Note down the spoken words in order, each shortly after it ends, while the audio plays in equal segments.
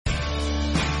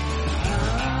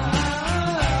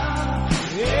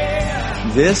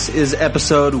This is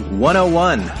episode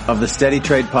 101 of the Steady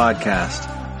Trade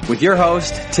Podcast with your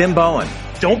host, Tim Bowen.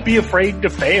 Don't be afraid to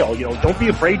fail. Don't be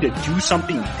afraid to do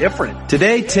something different.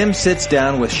 Today, Tim sits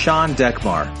down with Sean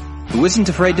Dekmar, who isn't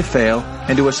afraid to fail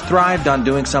and who has thrived on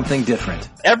doing something different.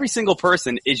 Every single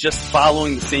person is just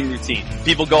following the same routine.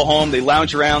 People go home, they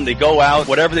lounge around, they go out,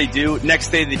 whatever they do, next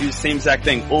day they do the same exact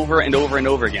thing over and over and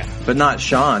over again. But not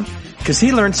Sean, because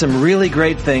he learned some really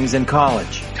great things in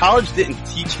college. College didn't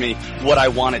teach me what I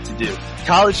wanted to do.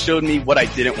 College showed me what I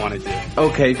didn't want to do.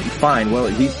 Okay, fine. Well,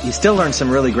 he still learned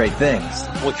some really great things.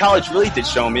 What college really did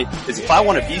show me is if I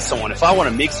want to be someone, if I want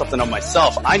to make something of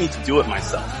myself, I need to do it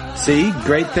myself. See?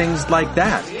 Great things like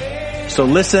that. So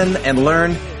listen and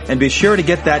learn and be sure to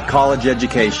get that college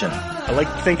education. I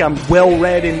like to think I'm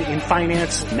well-read in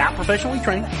finance, not professionally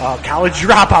trained, college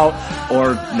dropout.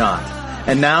 Or not.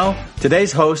 And now,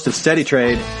 today's host of Steady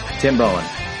Trade, Tim Bowen.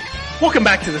 Welcome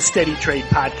back to the Steady Trade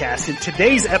Podcast. In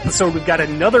today's episode, we've got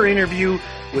another interview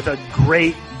with a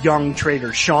great young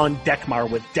trader, Sean Dekmar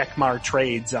with Dekmar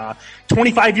Trades.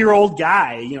 25-year-old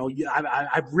guy.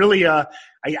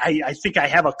 I think I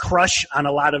have a crush on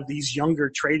a lot of these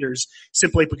younger traders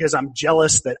simply because I'm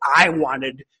jealous that I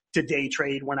wanted to day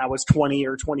trade when I was 20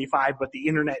 or 25, but the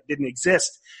internet didn't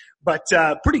exist. But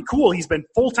pretty cool. He's been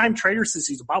full-time trader since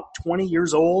he's about 20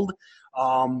 years old.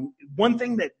 One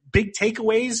thing that big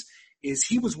takeaways is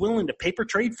he was willing to paper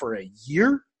trade for a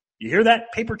year. You hear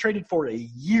that? Paper traded for a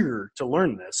year to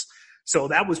learn this. So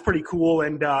that was pretty cool.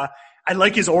 And I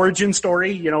like his origin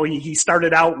story. He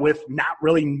started out with not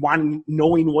really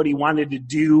knowing what he wanted to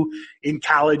do in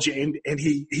college, and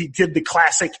he did the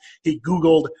classic. He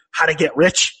Googled how to get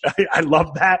rich. I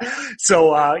love that.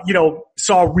 So,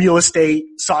 saw real estate,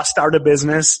 saw start a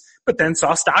business, but then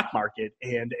saw stock market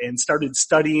and started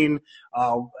studying.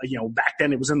 Back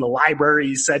then it was in the library.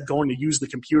 He said going to use the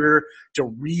computer to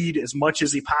read as much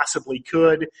as he possibly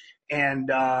could.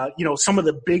 And, some of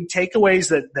the big takeaways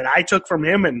that I took from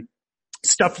him and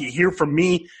stuff you hear from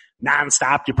me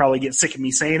nonstop. You probably get sick of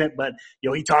me saying it, but,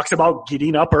 he talks about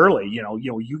getting up early.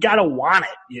 You gotta want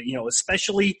it,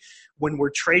 especially when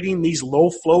we're trading these low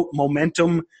float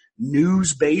momentum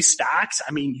news-based stocks.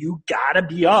 I mean, you gotta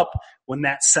be up when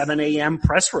that 7 a.m.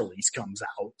 press release comes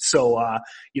out. So,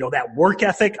 that work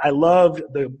ethic, I loved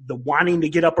the wanting to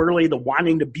get up early, the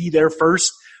wanting to be there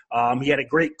first. He had a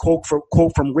great quote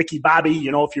from Ricky Bobby,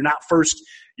 if you're not first,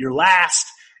 you're last.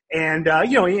 And,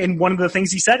 and one of the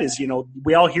things he said is,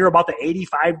 we all hear about the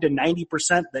 85 to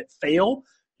 90% that fail.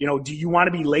 Do you want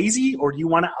to be lazy or do you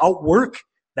want to outwork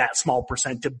that small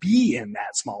percent to be in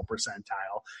that small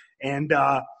percentile? And,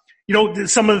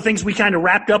 some of the things we kind of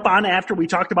wrapped up on after we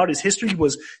talked about his history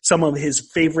was some of his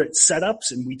favorite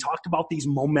setups. And we talked about these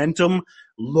momentum,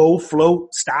 low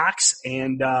float stocks.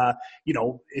 And,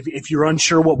 if you're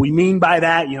unsure what we mean by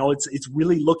that, it's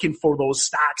really looking for those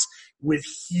stocks with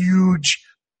huge,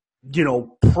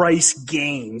 price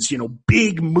gains,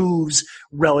 big moves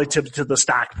relative to the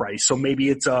stock price. So maybe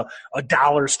it's a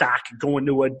 $1 stock going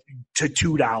to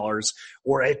 $2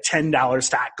 or a $10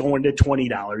 stock going to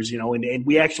 $20, and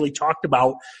we actually talked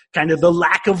about kind of the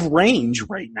lack of range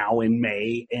right now in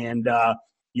May. And,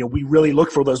 we really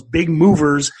look for those big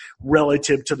movers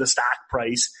relative to the stock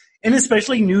price and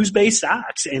especially news-based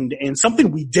stocks. And something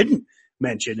we didn't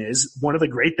mention is one of the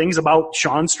great things about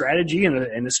Sean's strategy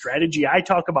and a strategy I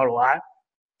talk about a lot.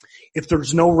 If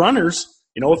there's no runners,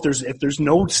 if there's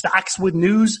no stocks with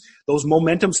news, those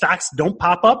momentum stocks don't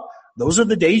pop up. Those are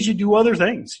the days you do other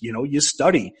things. You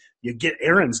study, you get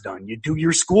errands done, you do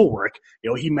your schoolwork.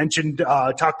 He mentioned,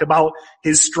 talked about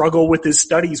his struggle with his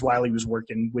studies while he was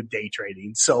working with day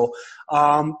trading. So,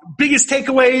 biggest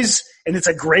takeaways, and it's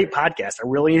a great podcast. I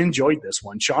really enjoyed this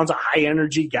one. Sean's a high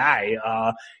energy guy,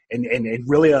 and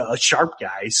really a sharp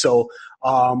guy. So,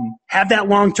 have that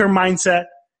long-term mindset,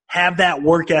 have that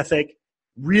work ethic,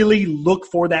 really look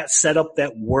for that setup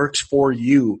that works for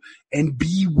you and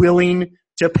be willing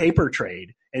to paper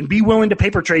trade and be willing to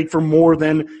paper trade for more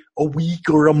than a week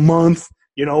or a month,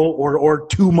 or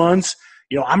 2 months.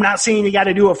 I'm not saying you got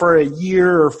to do it for a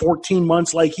year or 14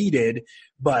 months like he did,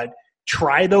 but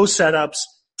try those setups,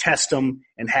 test them,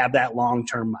 and have that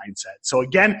long-term mindset. So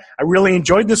again, I really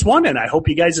enjoyed this one, and I hope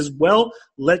you guys as well.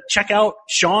 Check out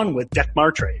Sean with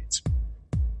Dekmar Trades.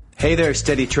 Hey there,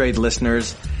 Steady Trade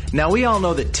listeners. Now, we all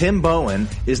know that Tim Bowen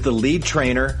is the lead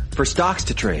trainer for Stocks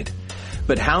to Trade.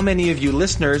 But how many of you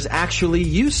listeners actually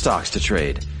use Stocks to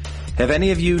Trade? Have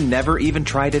any of you never even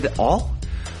tried it at all?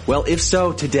 Well, if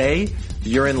so, today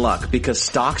you're in luck because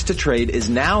Stocks to Trade is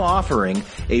now offering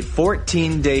a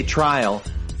 14-day trial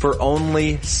for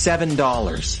only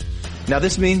 $7. Now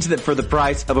this means that for the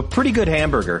price of a pretty good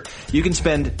hamburger, you can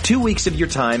spend 2 weeks of your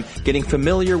time getting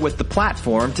familiar with the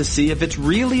platform to see if it's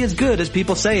really as good as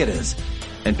people say it is.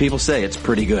 And people say it's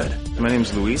pretty good. My name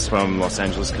is Luis from Los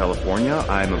Angeles, California.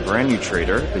 I'm a brand new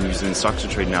trader. Been using Stocks to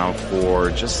Trade now for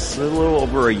just a little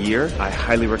over a year. I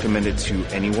highly recommend it to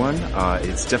anyone.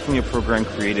 It's definitely a program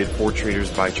created for traders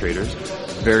by traders.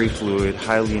 Very fluid,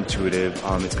 highly intuitive.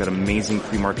 It's got amazing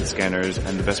pre-market scanners,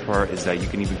 and the best part is that you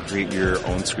can even create your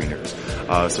own screeners.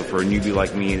 So for a newbie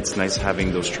like me, it's nice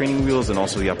having those training wheels and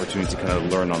also the opportunity to kind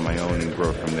of learn on my own and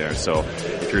grow from there. So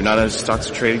if you're not a Stocks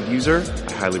to Trade user,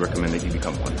 I highly recommend that you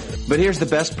become one. But here's the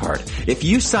best part. If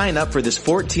you sign up for this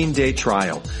 14-day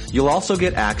trial, you'll also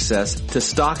get access to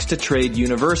Stocks to Trade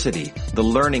University, the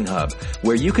learning hub,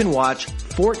 where you can watch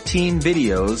 14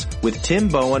 videos with Tim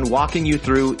Bowen walking you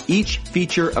through each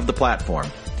feature of the platform.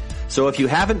 So if you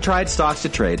haven't tried Stocks to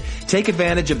Trade, take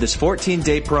advantage of this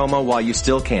 14-day promo while you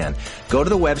still can. Go to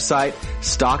the website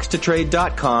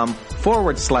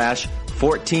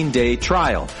stockstotrade.com/14-day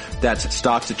trial. That's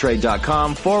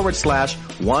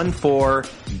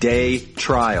stockstotrade.com/14-day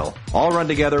trial. All run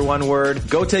together, one word.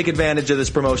 Go take advantage of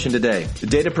this promotion today. The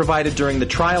data provided during the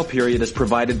trial period is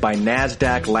provided by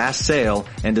NASDAQ Last Sale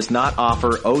and does not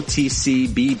offer OTC,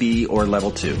 BB, or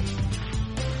Level 2.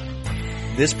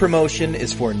 This promotion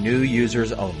is for new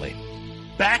users only.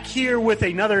 Back here with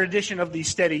another edition of the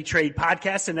Steady Trade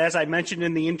Podcast. And as I mentioned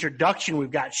in the introduction,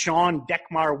 we've got Sean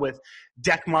Dekmar with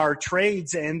Dekmar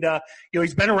Trades. And,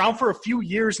 he's been around for a few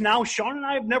years now. Sean and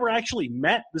I have never actually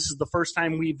met. This is the first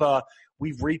time we've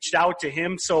reached out to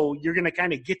him. So you're going to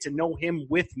kind of get to know him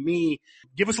with me.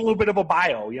 Give us a little bit of a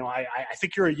bio. I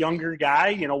think you're a younger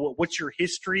guy. What's your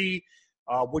history?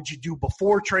 What'd you do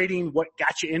before trading? What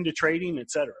got you into trading, et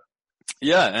cetera?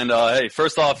 Yeah, and hey,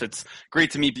 first off, it's great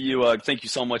to meet you. Thank you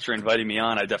so much for inviting me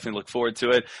on. I definitely look forward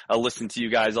to it. I listen to you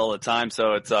guys all the time,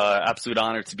 so it's an absolute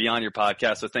honor to be on your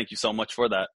podcast, so thank you so much for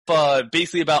that.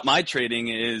 Basically about my trading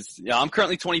is, I'm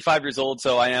currently 25 years old,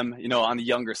 so I am, on the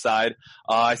younger side.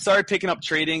 I started picking up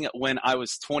trading when I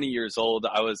was 20 years old.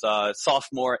 I was a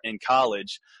sophomore in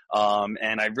college,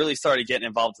 and I really started getting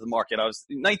involved in the market. I was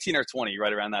 19 or 20,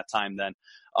 right around that time then.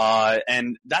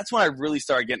 And that's when I really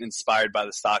started getting inspired by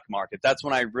the stock market. That's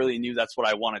when I really knew that's what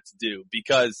I wanted to do,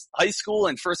 because high school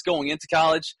and first going into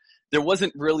college, there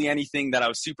wasn't really anything that I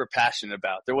was super passionate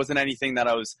about. There wasn't anything that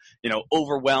I was,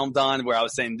 overwhelmed on where I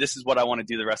was saying, this is what I want to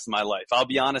do the rest of my life. I'll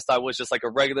be honest, I was just like a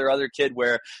regular other kid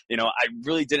where, I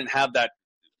really didn't have that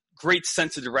great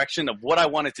sense of direction of what I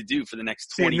wanted to do for the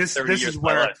next 30 years of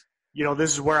my life.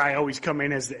 This is where I always come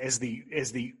in as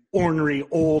the ornery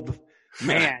old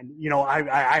man.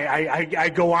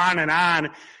 I go on and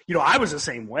on. I was the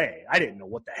same way. I didn't know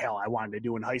what the hell I wanted to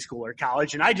do in high school or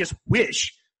college, and I just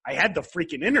wish I had the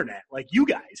freaking internet like you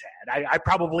guys had. I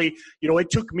probably, it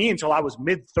took me until I was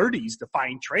mid-30s to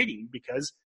find trading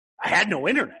because I had no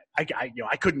internet. I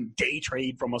couldn't day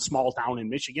trade from a small town in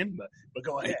Michigan, but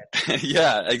go ahead.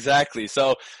 Yeah, exactly.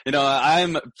 So,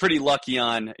 I'm pretty lucky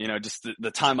on, just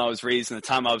the time I was raised and the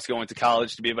time I was going to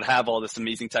college to be able to have all this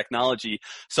amazing technology.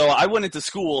 So I went into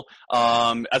school,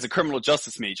 as a criminal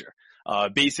justice major.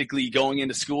 Basically going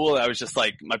into school, I was just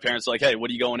like, my parents were like, hey, what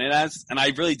are you going in as? And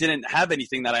I really didn't have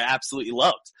anything that I absolutely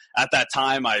loved. At that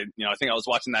time, I think I was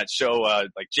watching that show,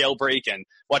 like Jailbreak and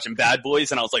watching Bad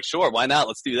Boys. And I was like, sure, why not?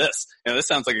 Let's do this. This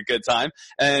sounds like a good time.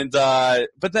 And,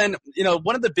 but then,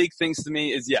 one of the big things to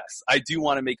me is, yes, I do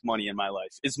want to make money in my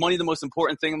life. Is money the most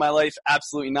important thing in my life?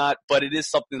 Absolutely not. But it is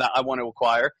something that I want to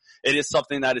acquire. It is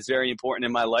something that is very important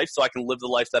in my life so I can live the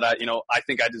life that I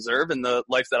think I deserve and the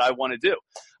life that I want to do.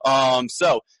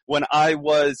 So when I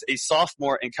was a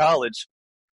sophomore in college,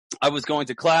 I was going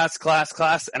to class,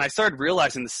 and I started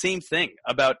realizing the same thing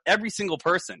about every single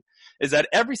person, is that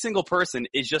every single person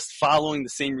is just following the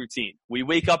same routine. We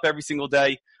wake up every single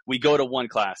day, we go to one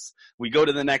class, we go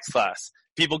to the next class.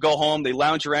 People go home, they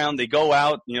lounge around, they go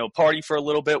out, party for a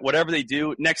little bit, whatever they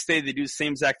do. Next day, they do the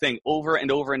same exact thing over and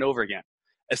over and over again.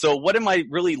 And so what am I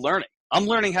really learning? I'm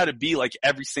learning how to be like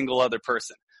every single other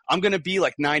person. I'm going to be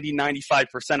like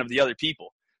 90-95% of the other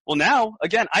people. Well, now,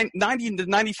 again, 90 to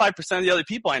 95% of the other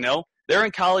people I know, they're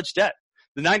in college debt.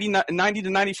 The 90 to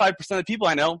 95% of the people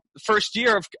I know, the first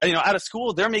year of, out of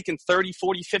school, they're making $30,000,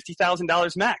 $40,000,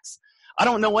 $50,000 max. I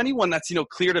don't know anyone that's,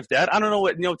 cleared of debt. I don't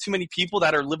know too many people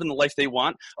that are living the life they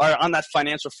want are on that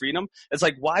financial freedom. It's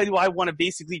like, why do I want to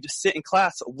basically just sit in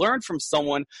class, learn from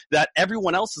someone that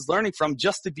everyone else is learning from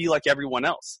just to be like everyone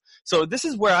else? So this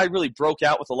is where I really broke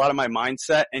out with a lot of my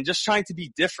mindset and just trying to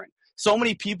be different. So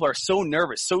many people are so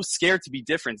nervous, so scared to be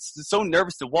different, so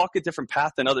nervous to walk a different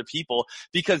path than other people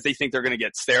because they think they're going to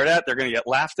get stared at, they're going to get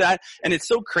laughed at. And it's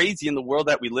so crazy in the world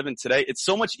that we live in today. It's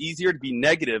so much easier to be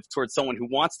negative towards someone who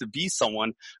wants to be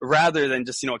someone rather than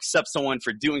just, accept someone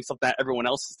for doing something that everyone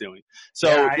else is doing. So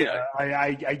yeah,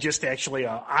 I just actually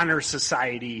honor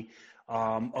society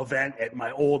event at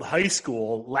my old high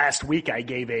school last week. I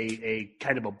gave a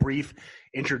kind of a brief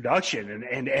introduction,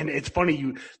 and it's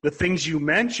funny, the things you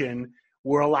mentioned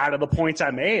were a lot of the points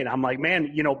I made. I'm like,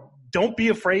 man, don't be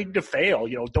afraid to fail.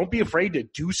 Don't be afraid to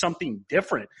do something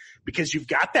different, because you've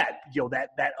got that,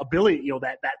 that ability,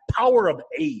 that power of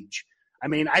age. I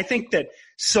mean, I think that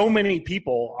so many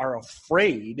people are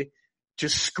afraid to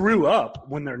screw up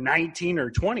when they're 19 or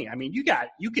 20. I mean, you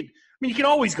can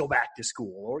always go back to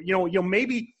school, or,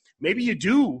 maybe you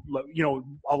do,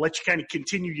 I'll let you kind of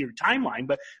continue your timeline,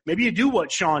 but maybe you do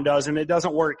what Sean does and it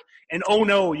doesn't work. And oh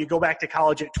no, you go back to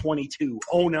college at 22.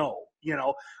 Oh no,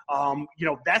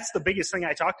 that's the biggest thing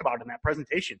I talked about in that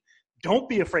presentation. Don't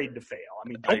be afraid to fail. I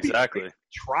mean, don't be afraid to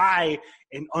try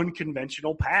an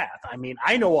unconventional path. I mean,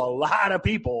 I know a lot of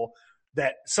people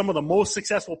that some of the most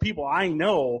successful people I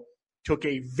know took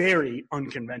a very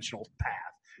unconventional path.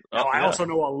 Now, I also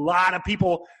know a lot of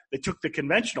people that took the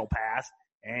conventional path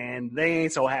and they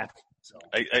ain't so happy. So.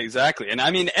 Exactly. And I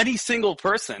mean, any single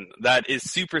person that is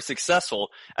super successful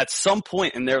at some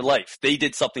point in their life, they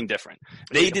did something different.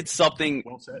 They did something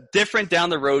different down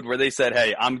the road where they said,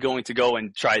 hey, I'm going to go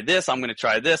and try this. I'm going to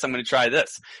try this. I'm going to try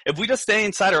this. If we just stay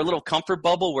inside our little comfort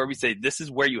bubble where we say, this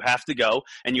is where you have to go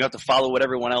and you have to follow what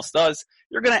everyone else does,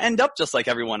 you're going to end up just like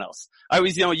everyone else. I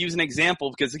always, use an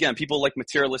example because, again, people like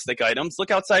materialistic items.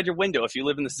 Look outside your window if you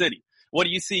live in the city. What do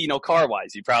you see,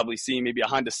 car-wise? You probably see maybe a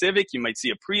Honda Civic. You might see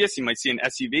a Prius. You might see an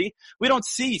SUV. We don't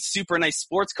see super nice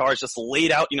sports cars just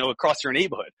laid out, across your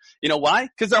neighborhood. You know why?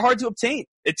 Because they're hard to obtain.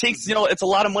 It takes, it's a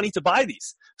lot of money to buy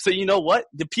these. So you know what?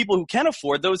 The people who can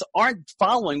afford those aren't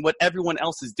following what everyone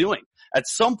else is doing. At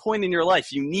some point in your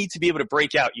life, you need to be able to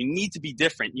break out. You need to be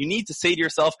different. You need to say to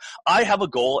yourself, I have a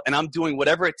goal and I'm doing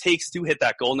whatever it takes to hit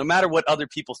that goal, no matter what other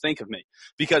people think of me.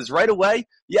 Because right away,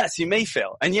 yes, you may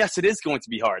fail. And yes, it is going to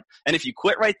be hard. And if you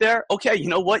quit right there, okay, you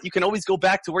know what? You can always go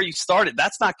back to where you started.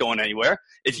 That's not going anywhere.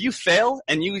 If you fail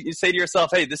and you say to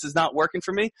yourself, hey, this is not working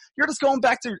for me, you're just going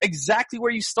back to exactly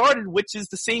where you started, which is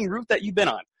the same route that you've been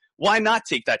on. Why not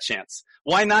take that chance?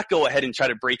 Why not go ahead and try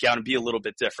to break out and be a little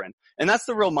bit different? And that's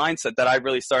the real mindset that I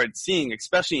really started seeing,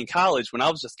 especially in college when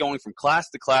I was just going from class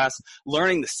to class,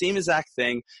 learning the same exact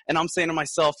thing. And I'm saying to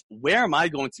myself, where am I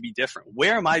going to be different?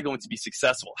 Where am I going to be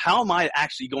successful? How am I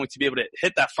actually going to be able to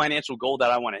hit that financial goal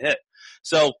that I want to hit?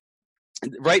 So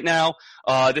right now,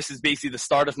 this is basically the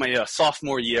start of my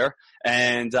sophomore year,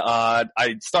 and I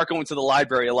start going to the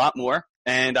library a lot more,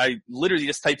 and I literally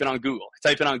just type in on Google. I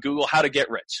type in on Google how to get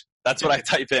rich. That's what I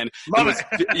type in.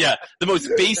 The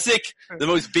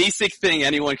most basic thing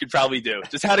anyone could probably do.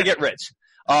 Just how to get rich.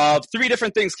 3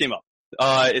 different things came up.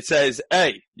 It says,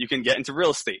 A, you can get into real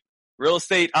estate. Real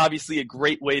estate, obviously a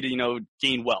great way to,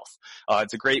 gain wealth.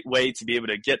 It's a great way to be able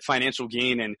to get financial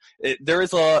gain. And it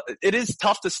is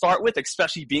tough to start with,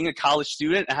 especially being a college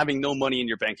student and having no money in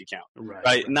your bank account.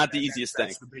 Right? Not the easiest thing.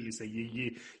 That's the biggest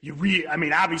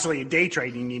thing. Obviously in day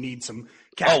trading, you need some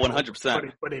capital.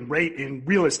 100%. But in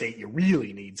real estate, you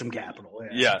really need some capital.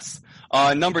 Yeah. Yes.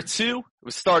 Number 2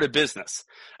 was start a business.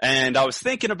 And I was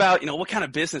thinking about, what kind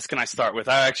of business can I start with?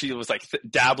 I actually was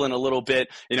dabbling a little bit,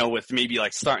 with maybe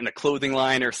starting a clothing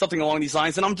line or something along these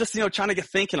lines. And I'm just, trying to get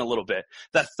thinking a little bit.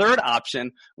 That third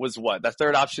option was what? That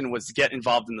third option was get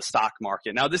involved in the stock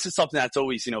market. Now, this is something that's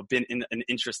always, been an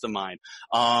interest of mine.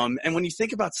 And when you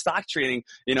think about stock trading,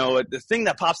 the thing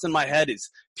that pops in my head is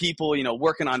people,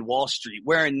 working on Wall Street,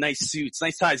 wearing nice suits,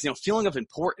 nice ties, feeling of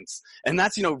importance. And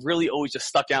that's, really always just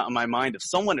stuck out in my mind of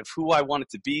someone of who I wanted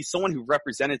to be, someone who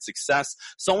represented success,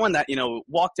 someone that,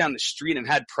 walked down the street and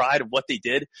had pride of what they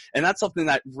did. And that's something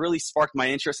that really sparked my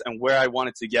interest and where I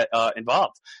wanted to get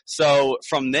involved. So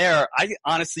from there, I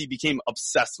honestly became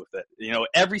obsessed with it.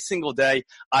 Every single day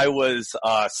I was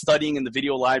studying in the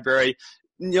video library.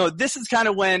 This is kind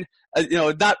of when,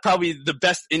 not probably the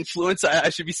best influence I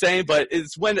should be saying, but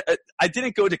it's when I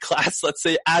didn't go to class, let's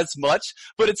say, as much,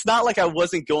 but it's not like I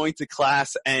wasn't going to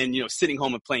class and, sitting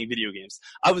home and playing video games.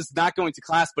 I was not going to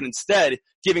class, but instead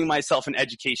giving myself an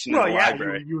education in the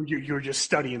library. You were just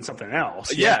studying something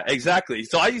else. Yeah, exactly.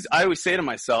 So I always say to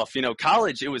myself,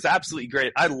 college, it was absolutely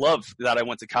great. I love that I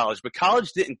went to college, but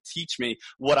college didn't teach me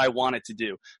what I wanted to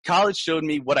do. College showed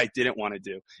me what I didn't want to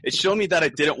do. It showed me that I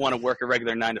didn't want to work a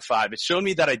regular 9 to 5. It showed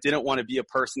me that I didn't don't want to be a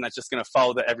person that's just going to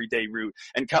follow the everyday route.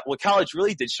 And what college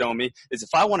really did show me is if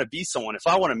I want to be someone, if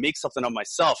I want to make something of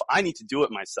myself, I need to do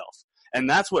it myself. And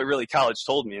that's what really college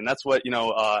told me. And that's what,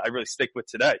 I really stick with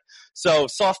today. So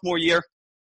sophomore year,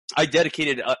 I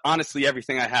dedicated honestly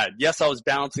everything I had. Yes, I was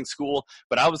balancing school,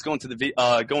 but I was going to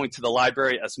the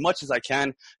library as much as I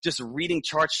can, just reading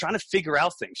charts, trying to figure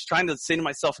out things, trying to say to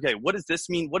myself, okay, what does this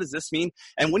mean? What does this mean?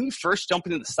 And when you first jump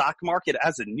into the stock market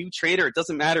as a new trader, it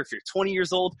doesn't matter if you're 20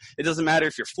 years old. It doesn't matter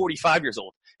if you're 45 years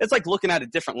old. It's like looking at a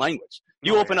different language.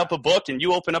 You open up a book and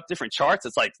you open up different charts.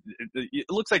 It's like, it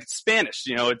looks like it's Spanish.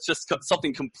 It's just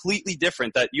something completely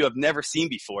different that you have never seen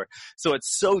before. So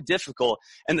it's so difficult.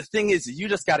 And the thing is, you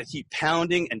just got to keep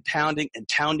pounding and pounding and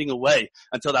pounding away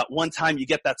until that one time you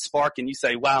get that spark and you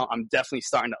say, wow, I'm definitely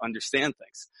starting to understand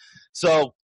things.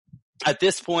 So at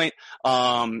this point,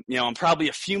 I'm probably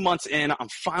a few months in. I'm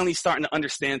finally starting to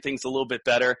understand things a little bit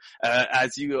better.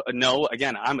 As you know,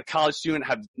 again, I'm a college student,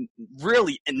 have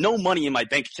really no money in my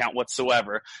bank account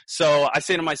whatsoever. So I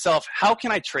say to myself, how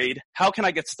can I trade? How can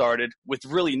I get started with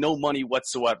really no money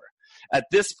whatsoever? At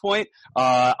this point,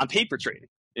 I'm paper trading.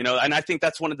 And I think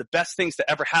that's one of the best things to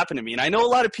ever happen to me. And I know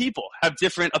a lot of people have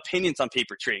different opinions on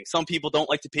paper trading. Some people don't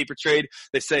like to paper trade.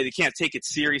 They say they can't take it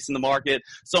serious in the market.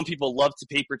 Some people love to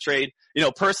paper trade.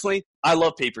 Personally, I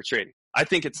love paper trading. I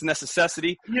think it's a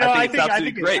necessity. I think it's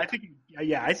absolutely great.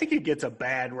 I think it gets a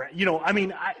bad,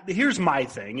 here's my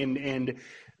thing. And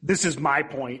this is my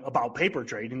point about paper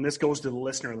trading. This goes to the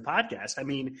listener of the podcast.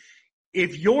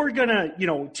 If you're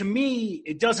to me,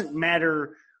 it doesn't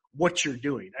matter what you're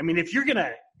doing. If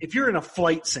you're in a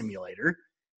flight simulator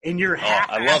and you're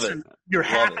half-assing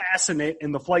it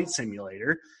in the flight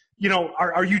simulator,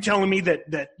 are you telling me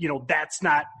that that's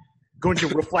not going to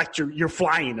reflect your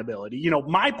flying ability?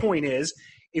 My point is,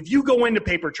 if you go into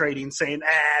paper trading saying,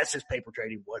 it's just paper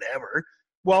trading, whatever,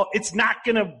 well, it's not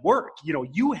going to work.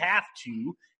 You have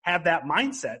to have that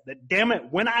mindset that, damn it,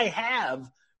 when I have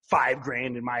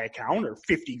 $5,000 in my account or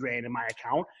 $50,000 in my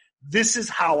account, this is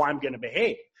how I'm going to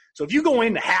behave. So if you go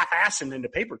into half-assing into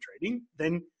paper trading,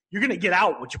 then you're going to get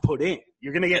out what you put in.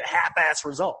 You're going to get half-ass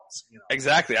results.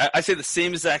 Exactly. I say the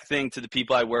same exact thing to the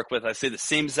people I work with. I say the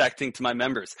same exact thing to my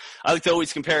members. I like to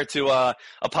always compare it to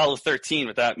Apollo 13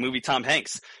 with that movie Tom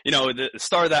Hanks. The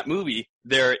star of that movie,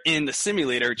 they're in the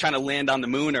simulator trying to land on the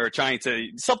moon or trying to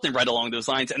something right along those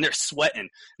lines, and they're sweating.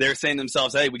 They're saying to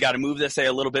themselves, hey, we got to move this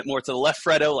a little bit more to the left,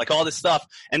 Fredo, like all this stuff.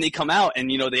 And they come out and,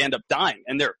 they end up dying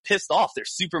and they're pissed off. They're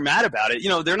super mad about it.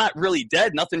 They're not really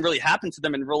dead. Nothing really happened to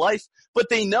them in real life, but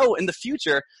they know in the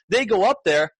future they go up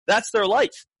there, that's their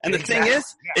life. And the thing is,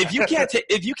 if you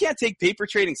can't take paper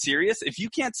trading serious, if you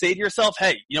can't say to yourself,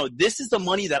 hey, this is the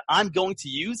money that I'm going to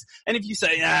use. And if you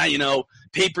say,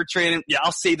 paper trading,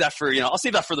 I'll save that for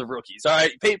the rookies. All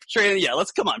right. Paper trading. Yeah.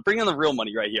 Come on, bring in the real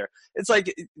money right here. It's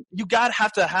like, you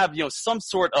have to have, some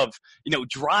sort of,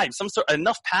 drive,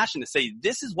 enough passion to say,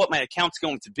 this is what my account's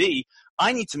going to be.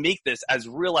 I need to make this as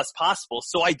real as possible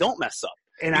so I don't mess up.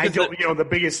 And the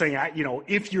biggest thing,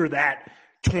 if you're that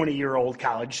 20-year-old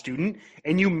college student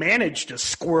and you manage to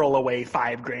squirrel away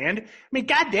 $5,000,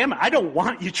 God damn it, I don't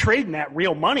want you trading that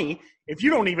real money if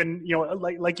you don't even,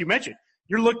 like you mentioned,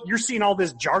 you're seeing all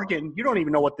this jargon. You don't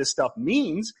even know what this stuff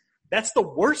means. That's the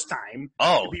worst time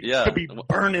to be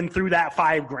burning through that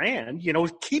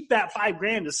 $5,000. Keep that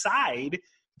 $5,000 aside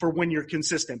for when you're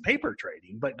consistent paper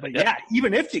trading. But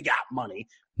even if you got money,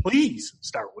 please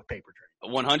start with paper trading.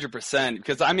 100%.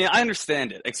 Because I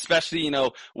understand it, especially,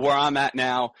 where I'm at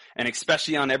now, and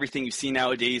especially on everything you see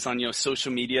nowadays on,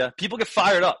 social media. People get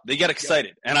fired up. They get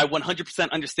excited. And I 100%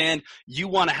 understand you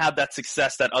want to have that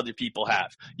success that other people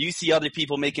have. You see other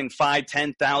people making $5,000,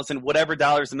 $10,000, whatever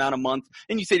dollars amount a month,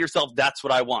 and you say to yourself, that's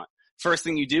what I want. First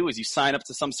thing you do is you sign up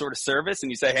to some sort of service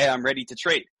and you say, hey, I'm ready to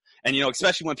trade. And,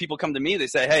 especially when people come to me, they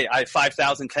say, hey, I have $5,000,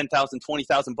 $10,000,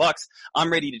 $20,000.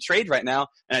 I'm ready to trade right now.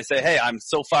 And I say, hey, I'm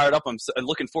so fired up. I'm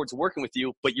looking forward to working with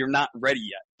you, but you're not ready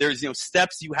yet. There's,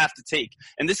 steps you have to take.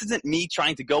 And this isn't me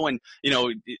trying to go and,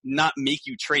 not make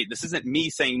you trade. This isn't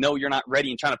me saying, no, you're not ready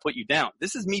and trying to put you down.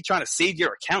 This is me trying to save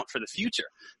your account for the future.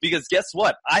 Because guess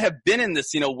what? I have been in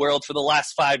this, world for the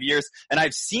last 5 years, and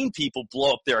I've seen people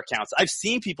blow up their accounts. I've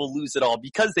seen people lose it all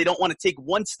because they don't want to take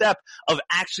one step of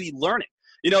actually learning.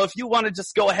 If you want to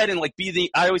just go ahead and like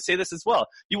I always say this as well,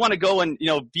 you want to go and,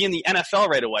 be in the NFL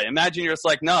right away. Imagine you're just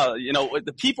like, no,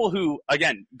 the people who,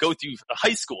 again, go through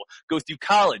high school, go through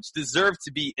college, deserve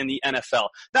to be in the NFL.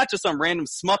 Not just some random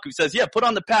smuck who says, yeah, put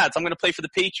on the pads, I'm going to play for the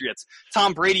Patriots.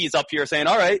 Tom Brady is up here saying,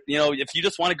 all right, if you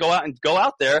just want to go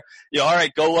out there, all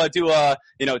right, go do a,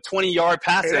 20-yard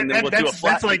pass and then we'll do a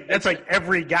flat. That's like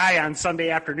every guy on Sunday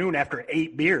afternoon after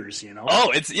 8 beers,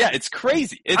 Oh, it's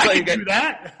crazy. It's I can do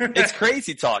that. It's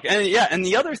crazy talk. And yeah, and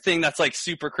the other thing that's like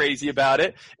super crazy about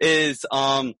it is,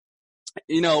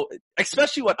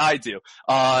 especially what I do.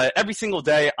 Every single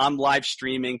day I'm live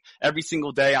streaming. Every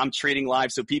single day I'm trading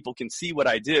live so people can see what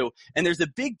I do. And there's a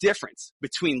big difference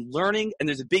between learning and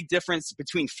there's a big difference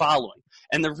between following.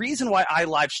 And the reason why I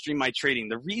live stream my trading,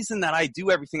 the reason that I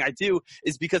do everything I do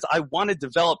is because I want to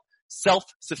develop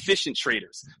self-sufficient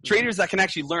traders that can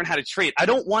actually learn how to trade. I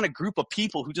don't want a group of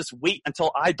people who just wait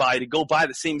until I buy to go buy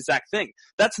the same exact thing.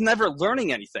 That's never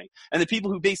learning anything. And the people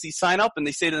who basically sign up and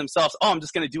they say to themselves, oh, I'm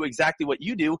just going to do exactly what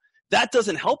you do, that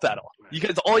doesn't help at all.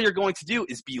 Because all you're going to do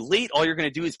is be late. All you're going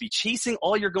to do is be chasing.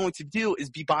 All you're going to do is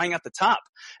be buying at the top.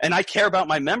 And I care about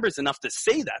my members enough to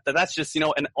say that's just,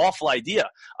 an awful idea.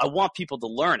 I want people to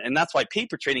learn. And that's why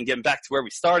paper trading, getting back to where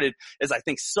we started, is I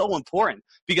think so important.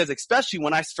 Because especially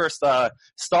when I first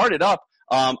started up,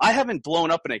 I haven't blown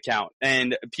up an account,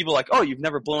 and people are like, oh, you've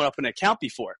never blown up an account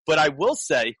before. But I will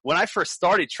say, when I first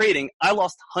started trading, I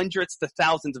lost hundreds to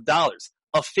thousands of dollars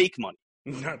of fake money.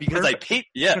 Because I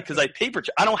paper.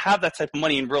 I don't have that type of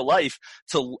money in real life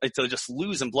to just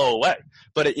lose and blow away.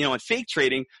 But in fake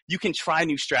trading, you can try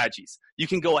new strategies. You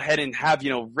can go ahead and have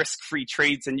risk-free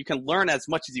trades, and you can learn as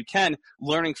much as you can,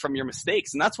 learning from your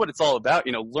mistakes. And that's what it's all about.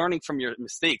 Learning from your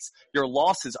mistakes. Your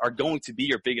losses are going to be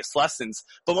your biggest lessons.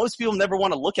 But most people never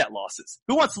want to look at losses.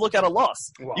 Who wants to look at a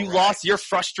loss? Well, you lost. You're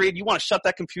frustrated. You want to shut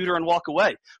that computer and walk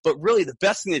away. But really, the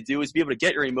best thing to do is be able to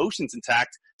get your emotions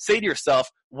intact. Say to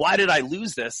yourself, why did I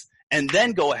lose this? And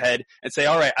then go ahead and say,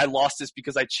 all right, I lost this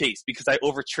because I chased, because I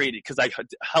overtraded, because I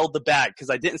held the bag, because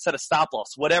I didn't set a stop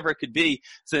loss, whatever it could be.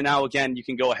 So now, again, you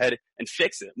can go ahead and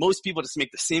fix it. Most people just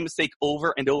make the same mistake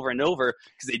over and over and over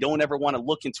because they don't ever want to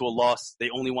look into a loss.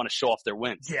 They only want to show off their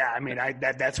wins. Yeah, I mean,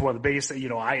 that's one of the biggest,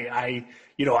 I've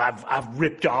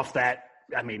ripped off that.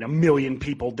 I mean, a million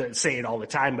people say it all the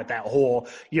time, but that whole,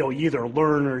 you either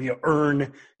learn or you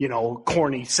earn,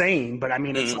 corny saying. But I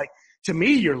mean, it's like, to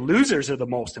me, your losers are the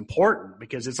most important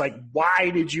because it's like,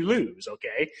 why did you lose?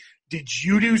 Okay. Did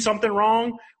you do something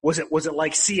wrong? Was it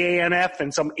like CANF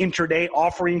and some intraday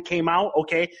offering came out?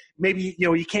 Okay. Maybe,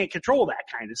 you can't control that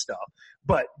kind of stuff,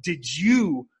 but did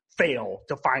you fail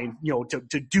to find,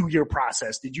 to do your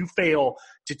process? Did you fail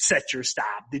to set your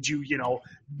stop? Did you,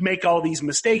 make all these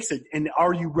mistakes and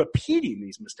are you repeating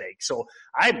these mistakes? So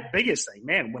biggest thing,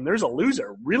 man, when there's a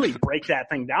loser, really break that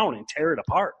thing down and tear it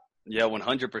apart. Yeah,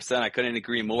 100%. I couldn't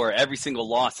agree more. Every single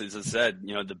loss, as I said,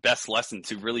 the best lesson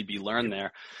to really be learned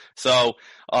there. So,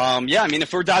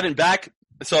 if we're diving back,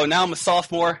 so now I'm a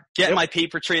sophomore, getting my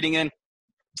paper trading in.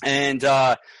 And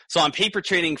so I'm paper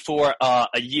trading for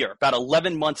a year, about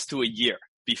 11 months to a year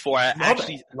before I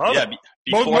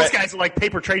most guys are like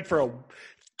paper trade for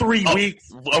 3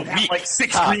 weeks, like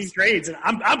 6 green trades, and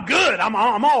I'm good. I'm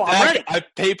ready. I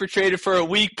paper traded for a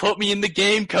week. Put me in the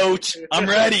game, coach. I'm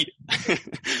ready.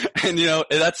 And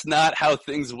that's not how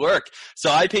things work. So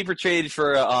I paper traded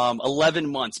for 11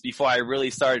 months before I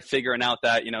really started figuring out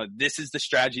that this is the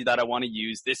strategy that I want to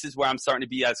use. This is where I'm starting to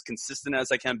be as consistent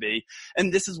as I can be,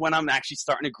 and this is when I'm actually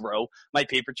starting to grow my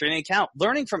paper trading account,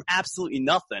 learning from absolutely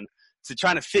nothing to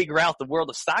trying to figure out the world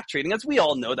of stock trading. As we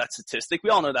all know that statistic, we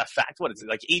all know that fact. What is it?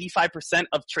 Like 85%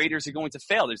 of traders are going to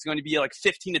fail. There's going to be like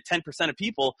 15 to 10% of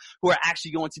people who are actually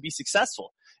going to be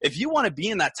successful. If you want to be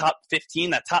in that top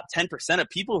 15, that top 10% of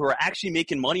people who are actually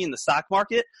making money in the stock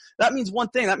market, that means one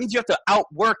thing. That means you have to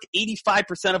outwork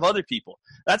 85% of other people.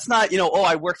 That's not,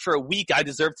 I worked for a week, I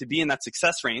deserve to be in that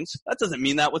success range. That doesn't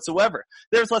mean that whatsoever.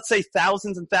 There's, let's say,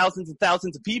 thousands and thousands and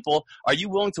thousands of people. Are you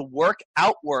willing to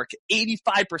outwork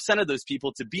 85% of those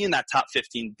people to be in that top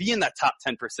 15, be in that top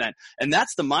 10%? And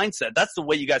that's the mindset. That's the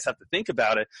way you guys have to think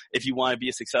about it if you want to be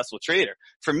a successful trader.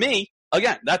 For me,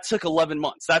 again, that took 11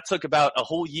 months. That took about a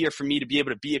whole year for me to be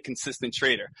able to be a consistent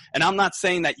trader. And I'm not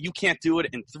saying that you can't do it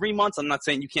in 3 months. I'm not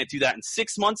saying you can't do that in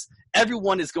 6 months.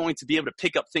 Everyone is going to be able to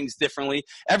pick up things differently.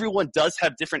 Everyone does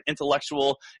have different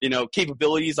intellectual,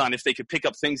 capabilities on if they could pick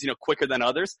up things, quicker than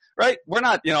others, right? We're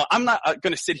not, I'm not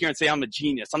going to sit here and say I'm a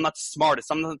genius. I'm not the smartest.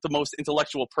 I'm not the most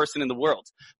intellectual person in the world.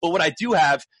 But what I do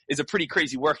have is a pretty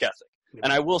crazy work ethic.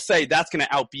 And I will say that's going to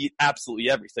outbeat absolutely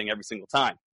everything every single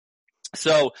time.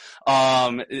 So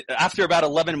after about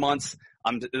 11 months,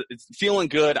 I'm feeling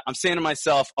good. I'm saying to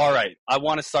myself, all right, I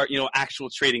want to start, actual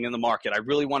trading in the market. I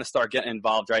really want to start getting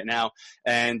involved right now.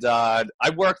 And I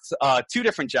worked 2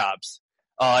 different jobs.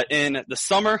 In the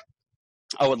summer,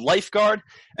 I would lifeguard,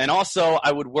 and also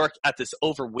I would work at this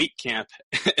overweight camp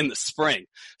in the spring.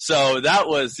 So that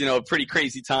was, a pretty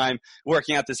crazy time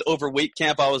working at this overweight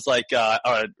camp. I was like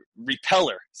a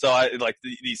repeller. So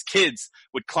these kids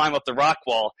would climb up the rock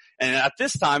wall. And at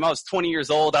this time, I was 20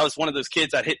 years old. I was one of those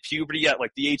kids that hit puberty at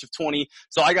like the age of 20.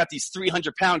 So I got these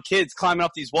 300-pound kids climbing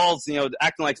up these walls,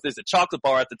 acting like there's a chocolate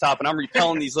bar at the top, and I'm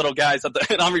repelling these little guys and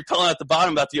I'm repelling at the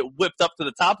bottom, about to get whipped up to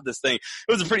the top of this thing.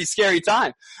 It was a pretty scary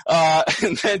time.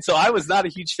 And then, so I was not a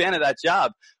huge fan of that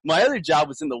job. My other job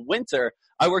was in the winter.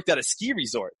 I worked at a ski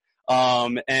resort.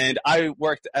 And I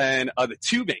worked in the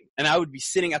tubing, and I would be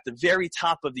sitting at the very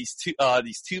top of these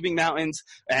tubing mountains,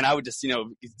 and I would just,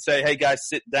 say, hey guys,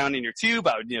 sit down in your tube.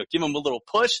 I would, give them a little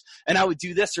push, and I would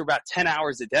do this for about 10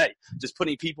 hours a day, just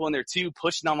putting people in their tube,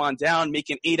 pushing them on down,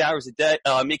 making 8 hours a day,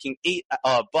 making $8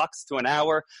 to an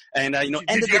hour. And, Did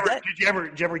you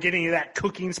ever get any of that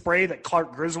cooking spray that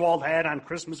Clark Griswold had on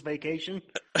Christmas Vacation?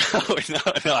 Oh,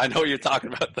 no, I know what you're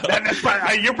talking about though.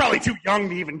 You're probably too young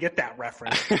to even get that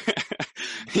reference.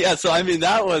 Yeah, so I mean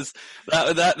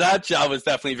that job was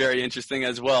definitely very interesting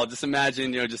as well. Just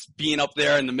imagine, just being up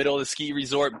there in the middle of the ski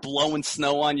resort, blowing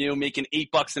snow on you, making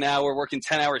 $8 an hour, working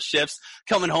 10-hour shifts,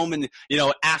 coming home and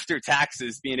after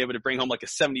taxes being able to bring home like a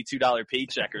 $72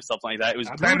 paycheck or something like that. It was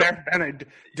brutal.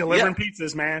 Delivering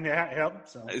pizzas, man. Yeah,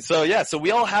 yep. So we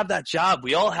all have that job.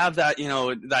 We all have that,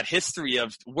 that history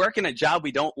of working a job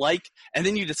we don't like, and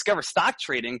then you discover stock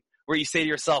trading, where you say to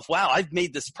yourself, wow, I've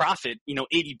made this profit,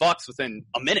 $80 within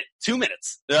a minute, 2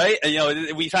 minutes, right?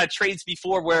 And, we've had trades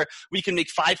before where we can make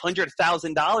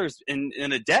 $500,000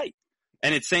 in a day.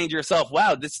 And it's saying to yourself,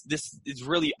 wow, this is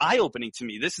really eye-opening to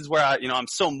me. This is where I'm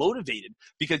so motivated,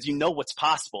 because what's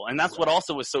possible. And that's what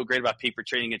also was so great about paper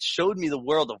trading. It showed me the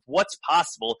world of what's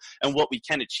possible and what we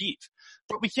can achieve.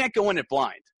 But we can't go in it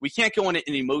blind. We can't go in it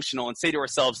emotional and say to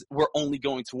ourselves, we're only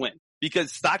going to win.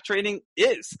 Because stock trading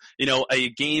is, a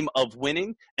game of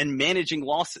winning and managing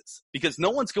losses, because no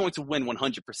one's going to win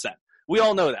 100%. We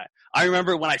all know that. I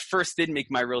remember when I first did make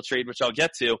my real trade, which I'll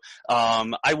get to,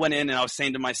 I went in and I was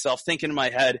saying to myself, thinking in my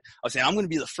head, I was saying, I'm going to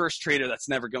be the first trader that's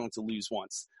never going to lose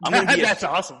once. I'm going to be That's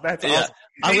awesome. That's awesome.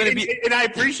 I'm going to be, and I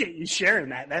appreciate you sharing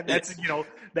that. That's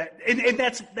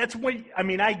that's what,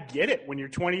 I get it. When you're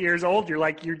 20 years old, you're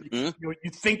like, you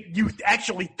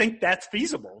actually think that's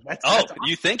feasible. That's awesome.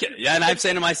 You think it. Yeah. And I'm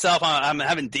saying to myself, I'm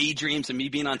having daydreams of me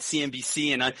being on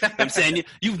CNBC, and I'm saying,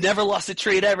 you've never lost a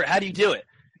trade ever. How do you do it?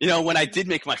 When I did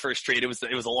make my first trade, it was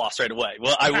a loss right away.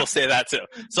 Well, I will say that too.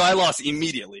 So I lost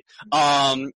immediately.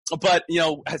 But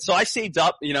so I saved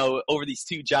up, over these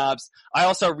 2 jobs. I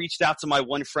also reached out to my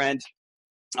one friend.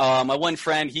 My one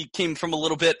friend, he came from a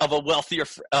little bit of a wealthier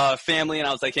family, and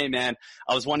I was like, hey man,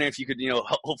 I was wondering if you could,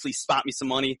 hopefully spot me some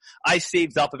money. I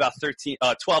saved up about $1,200,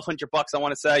 I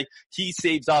want to say. He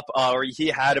saved up, or he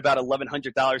had about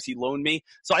 $1,100 he loaned me.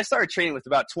 So I started trading with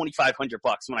about $2,500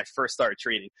 when I first started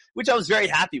trading, which I was very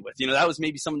happy with. That was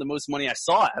maybe some of the most money I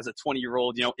saw as a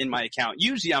 20-year-old, in my account.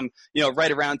 Usually I'm,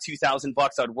 right around $2,000. I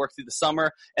would work through the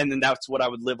summer, and then that's what I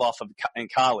would live off of in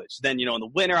college. Then, in the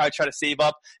winter, I would try to save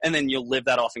up, and then you'll live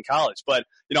that off in college. But,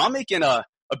 I'm making a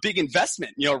big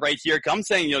investment, right here. I'm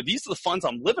saying, these are the funds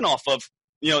I'm living off of,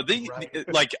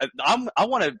 I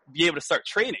want to be able to start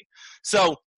trading.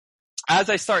 So as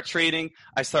I start trading,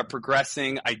 I start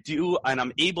progressing. And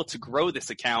I'm able to grow this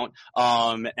account.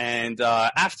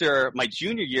 After my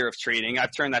junior year of trading,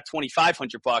 I've turned that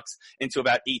 $2,500 into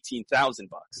about $18,000.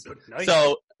 Nice.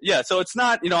 So yeah, so it's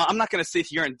not, I'm not going to sit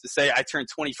here and say I turned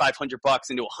 $2,500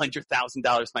 into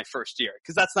 $100,000 my first year,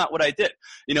 because that's not what I did,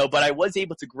 but I was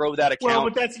able to grow that account. Well,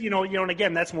 but that's, and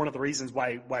again, that's one of the reasons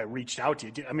why I reached out to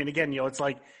you. Again, it's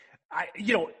like,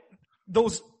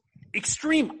 those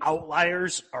extreme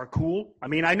outliers are cool.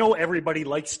 I know everybody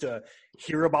likes to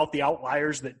hear about the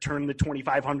outliers that turn the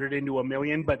 2,500 into $1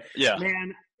 million, but yeah,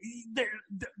 man,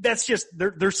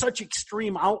 they're such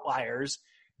extreme outliers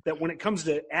that when it comes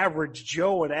to average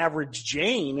Joe and average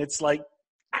Jane, it's like,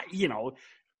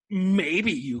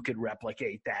 maybe you could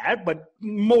replicate that, but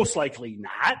most likely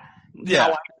not. Yeah.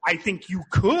 Now, I think you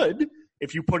could,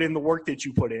 if you put in the work that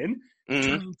you put in.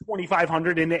 Turning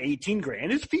 2,500 into 18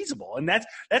 grand is feasible. And that's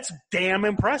damn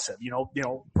impressive,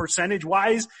 percentage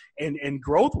wise and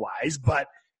growth wise. But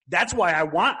that's why I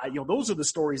want, those are the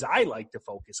stories I like to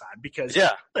focus on, because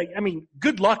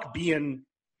good luck being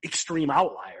extreme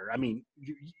outlier.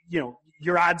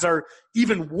 Your odds are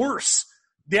even worse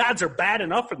the odds are bad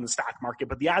enough in the stock market,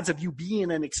 but the odds of you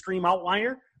being an extreme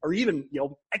outlier are even,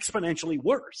 exponentially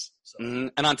worse. So. Mm-hmm.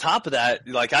 And on top of that,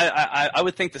 like I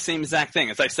would think the same exact thing.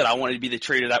 As I said, I wanted to be the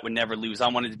trader that would never lose. I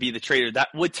wanted to be the trader that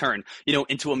would turn,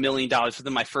 into $1 million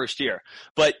within my first year.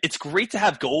 But it's great to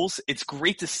have goals. It's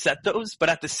great to set those. But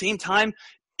at the same time,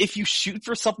 if you shoot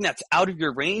for something that's out of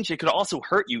your range, it could also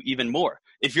hurt you even more.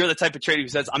 If you're the type of trader who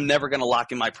says, I'm never going to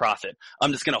lock in my profit,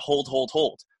 I'm just going to hold.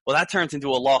 Well, that turns into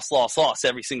a loss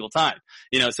every single time.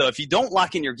 So if you don't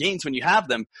lock in your gains when you have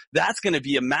them, that's going to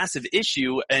be a massive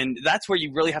issue. And that's where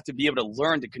you really have to be able to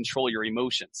learn to control your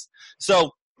emotions.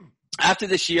 So after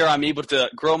this year, I'm able to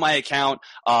grow my account.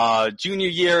 Junior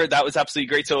year, that was absolutely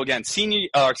great. So again,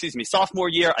 sophomore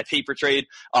year, I paper trade.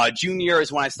 Junior year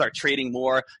is when I start trading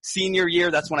more. Senior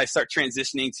year, that's when I start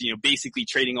transitioning to, basically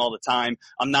trading all the time.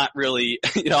 I'm not really,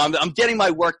 I'm getting my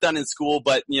work done in school,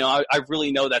 but, I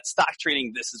really know that stock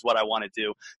trading, this is what I want to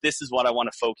do. This is what I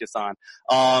want to focus on.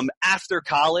 After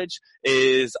college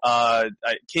I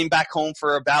came back home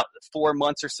for about 4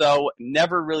 months or so,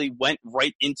 never really went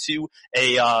right into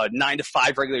a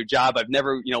 9-to-5 regular job. I've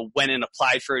never, went and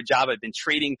applied for a job. I've been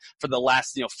trading for the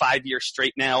last, 5 years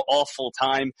straight now, all full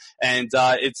time. And,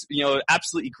 it's,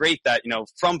 absolutely great that,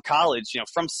 from college,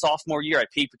 from sophomore year, I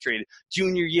paper traded.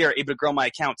 Junior year, able to grow my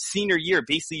account. Senior year,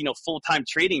 basically, full-time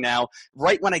trading now.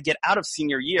 Right when I get out of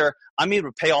senior year, I'm able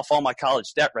to pay off all my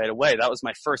college debt right away. That was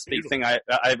my first big thing I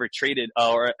ever traded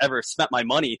or ever spent my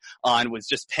money on, was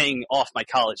just paying off my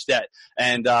college debt.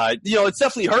 And, it's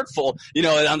definitely hurtful.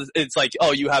 It's like,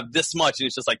 oh, you have this much, and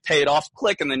it's just like pay it off,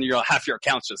 click, and then half your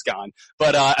account's just gone.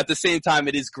 But at the same time,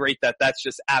 it is great that that's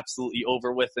just absolutely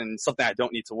over with and something I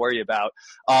don't need to worry about.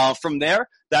 From there,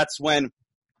 that's when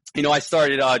I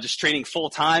started just trading full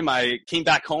time. I came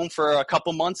back home for a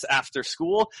couple months after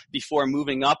school before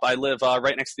moving up. I live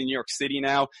right next to New York City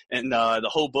now, in the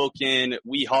Hoboken,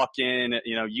 Weehawken,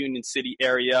 Union City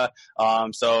area.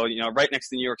 So right next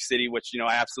to New York City, which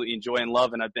I absolutely enjoy and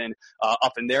love, and I've been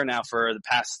up in there now for the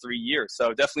past 3 years.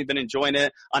 So definitely been enjoying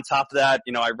it. On top of that,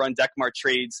 I run Deckmart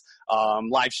trades,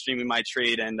 live streaming my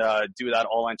trade, and do that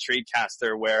all on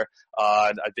TradeCaster, where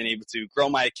I've been able to grow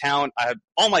my account. I have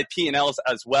all my P&Ls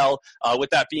as well.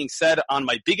 With that being said, on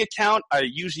my big account, I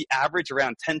usually average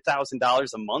around $10,000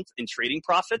 a month in trading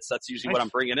profits. That's usually what I'm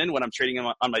bringing in when I'm trading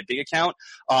on my big account.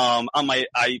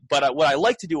 But what I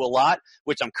like to do a lot,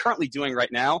 which I'm currently doing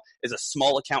right now, is a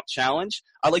small account challenge.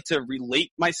 I like to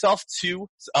relate myself to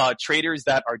traders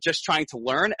that are just trying to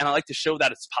learn, and I like to show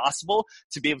that it's possible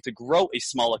to be able to grow a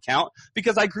small account,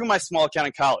 because I grew my small account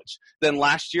in college. Then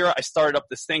last year, I started up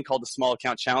this thing called the Small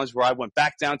Account Challenge, where I went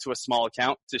back down to a small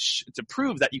account to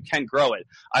prove that you can grow it.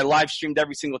 I live streamed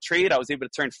every single trade. I was able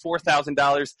to turn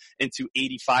 $4,000 into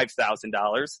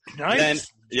 $85,000. Nice. Then,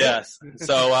 yes.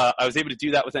 So I was able to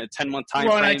do that within a 10-month time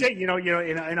frame. And I tell you,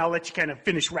 and I'll let you kind of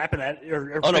finish wrapping that,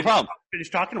 or no problem. Finish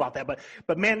talking about that.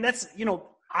 But man, that's,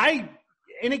 and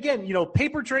again,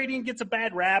 paper trading gets a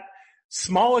bad rap.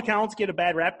 Small accounts get a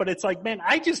bad rap, but it's like, man,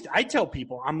 I tell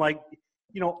people, I'm like,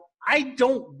 I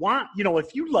don't want,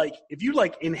 if you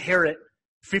inherit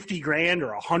 50 grand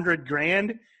or 100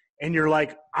 grand and you're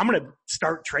like, I'm going to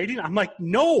start trading. I'm like,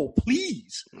 no,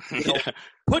 please,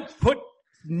 put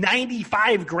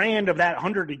 95 grand of that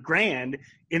 100 grand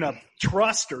in a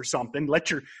trust or something.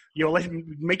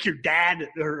 Make your dad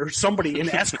or somebody in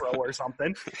escrow or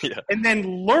something, and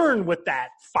then learn with that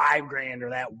 5 grand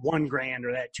or that 1 grand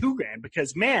or that 2 grand.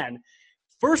 Because man,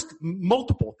 first,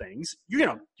 multiple things, you're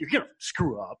gonna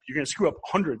screw up. You're gonna screw up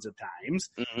hundreds of times,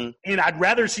 and I'd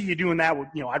rather see you doing that with,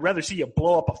 I'd rather see you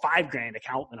blow up a 5 grand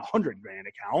account than a 100 grand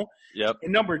account. Yep.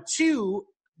 And number two,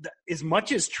 as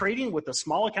much as trading with a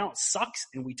small account sucks,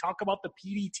 and we talk about the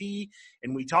PDT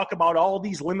and we talk about all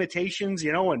these limitations,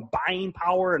 and buying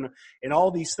power and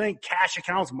all these things, cash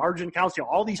accounts, margin accounts,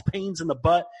 all these pains in the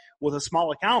butt with a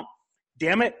small account,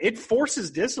 damn it, it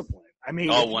forces discipline. I mean,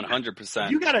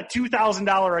 100%. You got a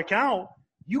 $2,000 account,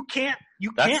 you can't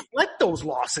let those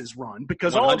losses run,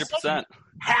 because 100%. All of a sudden,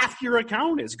 half your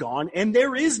account is gone and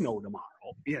there is no tomorrow.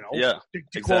 Yeah,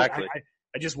 exactly.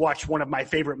 I just watched one of my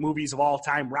favorite movies of all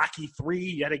time, Rocky III,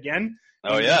 yet again.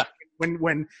 Oh yeah.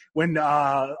 When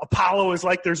Apollo is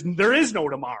like, there is no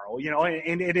tomorrow,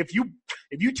 and if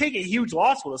you take a huge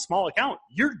loss with a small account,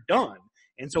 you're done.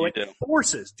 And so it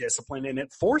forces discipline and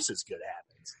it forces good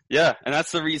habits. Yeah, and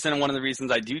that's the reason, one of the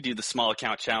reasons I do the small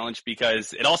account challenge,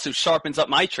 because it also sharpens up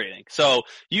my trading. So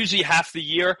usually half the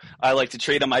year I like to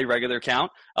trade on my regular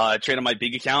account, trade on my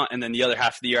big account, and then the other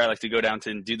half of the year I like to go down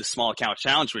to and do the small account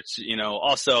challenge, which,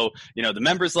 also, the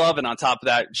members love, and on top of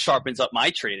that sharpens up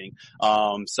my trading.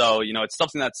 So, it's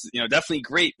something that's, definitely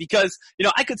great, because,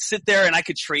 I could sit there and I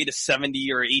could trade a $70,000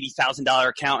 or $80,000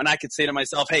 account, and I could say to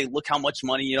myself, hey, look how much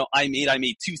money, I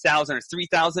made 2,000 or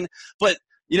 3,000, but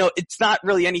it's not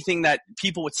really anything that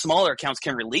people with smaller accounts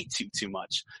can relate to too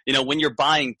much. When you're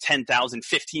buying 10,000,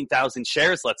 15,000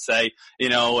 shares, let's say,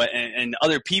 and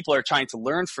other people are trying to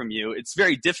learn from you, it's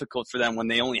very difficult for them when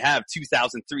they only have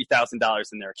 $2,000, $3,000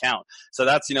 in their account. So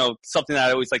that's, something that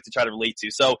I always like to try to relate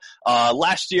to. So,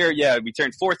 last year, we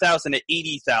turned 4,000 to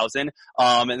 80,000.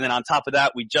 And then on top of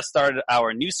that, we just started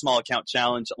our new small account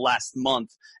challenge last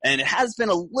month. And it has been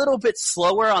a little bit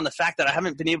slower on the fact that I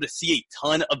haven't been able to see a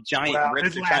ton of giant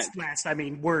rips.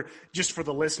 We're just for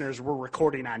the listeners, we're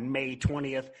recording on May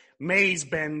 20th. May's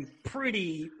been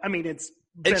pretty, it's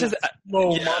just a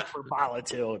slow month for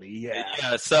volatility.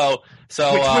 Yeah. So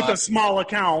with a small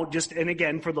account, and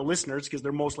again, for the listeners, because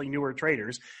they're mostly newer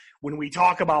traders, when we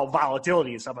talk about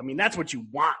volatility and stuff, that's what you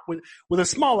want with a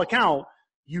small account.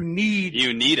 You need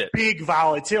it. Big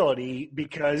volatility,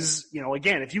 because,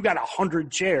 again, if you got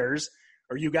 100 shares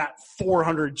or you got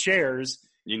 400 shares,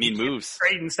 you need moves.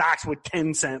 Trading stocks with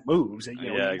 10-cent moves.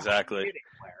 Exactly.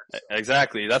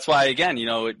 Exactly. That's why, again,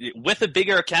 with a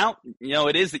bigger account,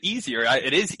 it is easier.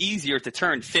 It is easier to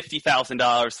turn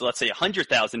 $50,000 to, let's say,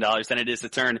 $100,000 than it is to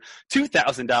turn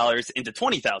 $2,000 into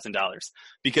 $20,000,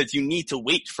 because you need to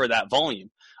wait for that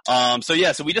volume.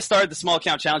 So we just started the small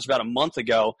account challenge about a month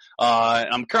ago.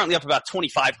 I'm currently up about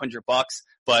 $2,500.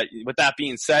 But with that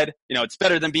being said, it's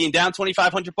better than being down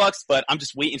 $2,500, but I'm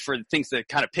just waiting for things to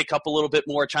kind of pick up a little bit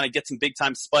more, trying to get some big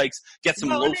time spikes, get some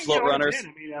low float runners.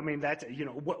 That's,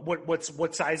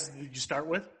 what size did you start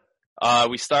with?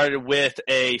 We started with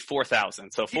a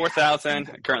 4,000. So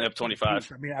 4,000, currently up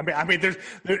 25. I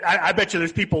bet you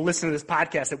there's people listening to this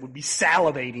podcast that would be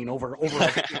salivating over a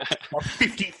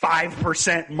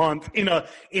 55% month in a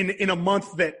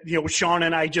month that, Sean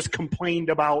and I just complained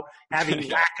about having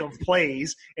lack of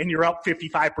plays, and you're up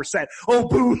 55%. Oh,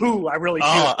 boo-hoo. I really do.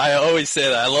 Oh, I always say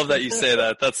that. I love that you say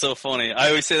that. That's so funny. I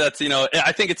always say that,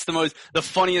 I think it's the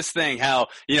funniest thing how,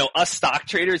 us stock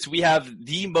traders, we have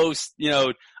the most,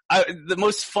 the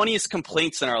most funniest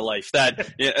complaints in our life, that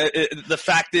the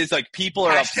fact is, like, people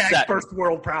are upset. First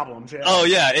world problems. Yeah. Oh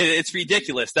yeah. It's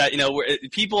ridiculous that,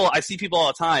 I see people all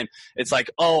the time. It's like,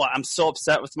 oh, I'm so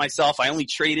upset with myself. I only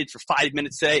traded for 5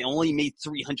 minutes today. I only made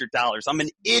 $300. I'm an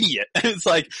idiot. It's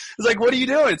like, what are you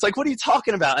doing? It's like, what are you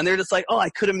talking about? And they're just like, oh, I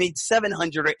could have made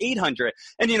 700 or 800.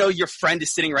 And, your friend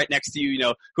is sitting right next to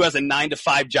you, who has a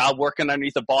 9-to-5 job working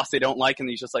underneath a boss they don't like. And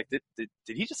he's just like, did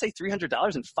he just say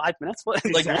 $300 in 5 minutes? What?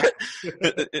 Like, exactly.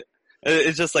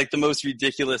 It's just like the most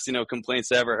ridiculous,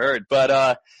 complaints I ever heard.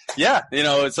 But,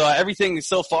 so everything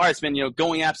so far has been,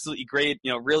 going absolutely great,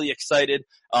 really excited.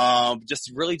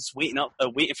 Just waiting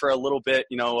for a little bit,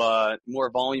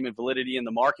 more volume and validity in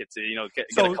the market to, get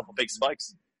a couple big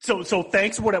spikes. So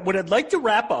thanks. What I'd like to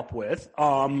wrap up with,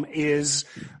 is,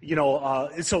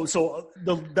 the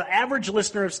average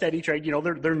listener of Steady Trade,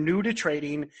 they're new to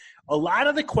trading. A lot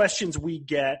of the questions we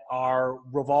get are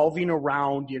revolving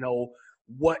around,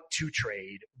 what to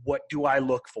trade, what do I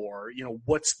look for,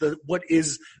 what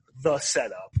is the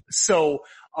setup. So,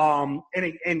 and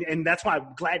that's why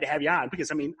I'm glad to have you on, because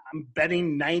I'm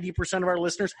betting 90% of our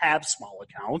listeners have small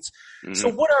accounts. Mm-hmm. So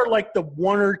what are like the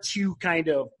one or two kind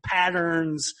of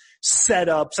patterns,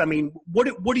 setups?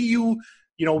 What do you,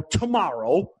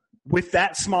 tomorrow with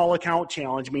that small account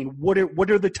challenge, what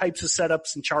are the types of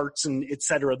setups and charts and et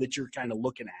cetera that you're kind of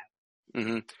looking at?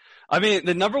 Mm-hmm.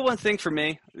 The number one thing for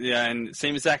me, and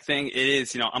same exact thing, it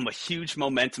is, I'm a huge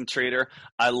momentum trader.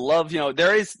 I love,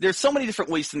 there's so many different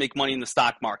ways to make money in the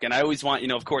stock market. And I always want,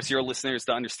 of course, your listeners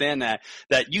to understand that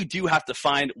you do have to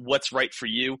find what's right for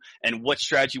you and what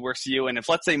strategy works for you. And if,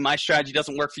 let's say, my strategy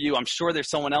doesn't work for you, I'm sure there's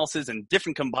someone else's and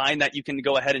different combined that you can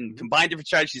go ahead and combine different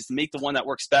strategies to make the one that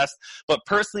works best. But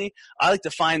personally, I like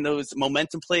to find those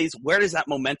momentum plays. Where does that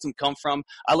momentum come from?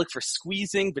 I look for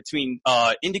squeezing between,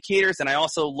 indicators and I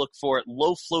also look for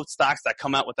low float stocks that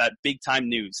come out with that big time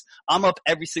news. I'm up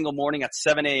every single morning at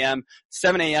 7 a.m.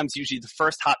 7 a.m. is usually the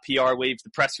first hot PR wave, the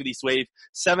press release wave.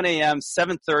 7 a.m.,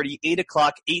 7:30, 8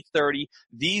 o'clock, 8:30.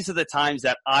 These are the times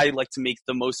that I like to make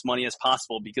the most money as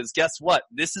possible, because guess what?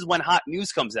 This is when hot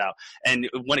news comes out. And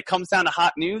when it comes down to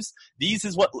hot news, these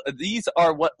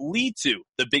are what lead to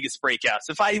the biggest breakouts.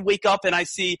 If I wake up and I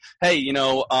see, hey,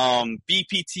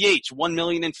 BPTH, 1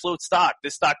 million in float stock.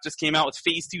 This stock just came out with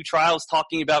phase 2 trials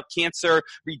talking about cancer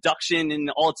reduction in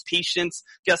all its patients.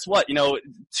 Guess what?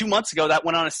 2 months ago, that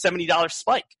went on a $70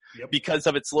 spike. Yep. Because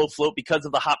of its low float, because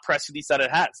of the hot press release that it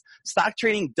has. Stock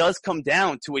trading does come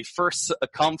down to a first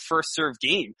come, first serve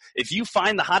game. If you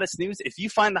find the hottest news, if you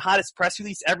find the hottest press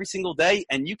release every single day,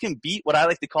 and you can beat what I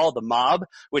like to call the mob,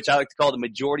 which I like to call the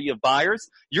majority of buyers,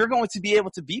 you're going to be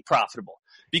able to be profitable.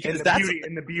 Because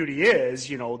the beauty is,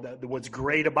 what's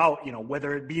great about,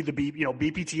 whether it be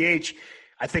BPTH,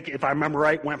 I think if I remember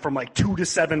right, went from like 2 to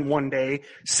 7 one day,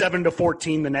 7 to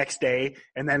 14 the next day,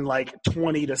 and then like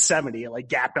 20 to 70. It like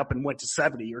gapped up and went to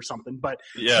 70 or something. But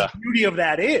the beauty of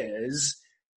that is,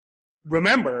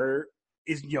 remember,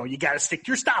 you got to stick to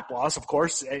your stop loss, of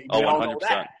course. We all know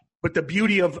that. But the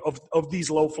beauty of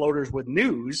these low floaters with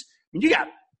news, you got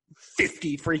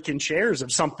 50 freaking shares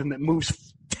of something that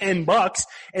moves $10,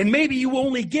 and maybe you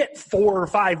only get $4 or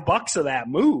 $5 of that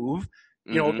move.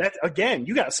 That again,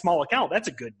 you got a small account. That's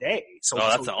a good day.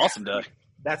 That's an awesome day.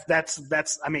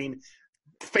 That's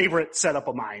favorite setup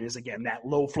of mine is, again, that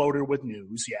low floater with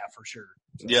news. Yeah, for sure.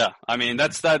 So. Yeah.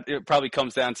 It probably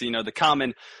comes down to, the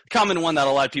common one that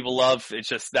a lot of people love. It's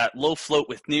just that low float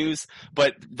with news.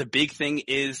 But the big thing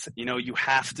is, you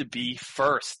have to be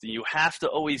first. You have to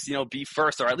always, be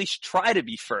first, or at least try to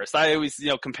be first. I always,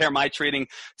 compare my trading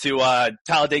to,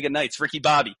 Talladega Nights, Ricky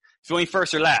Bobby. If you ain't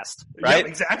first or last, right? Yeah,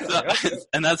 exactly. So,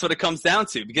 and that's what it comes down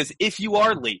to, because if you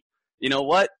are late, you know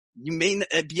what? You may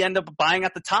end up buying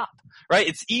at the top, right?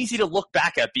 It's easy to look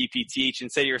back at BPTH and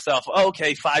say to yourself, oh,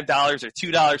 okay, $5 or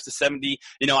 $2 to 70,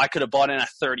 I could have bought in at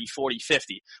 30, 40,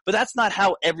 50. But that's not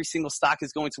how every single stock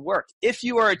is going to work. If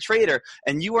you are a trader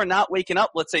and you are not waking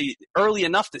up, let's say early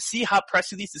enough to see how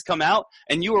press releases come out,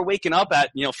 and you are waking up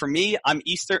at, for me, I'm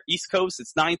East Coast,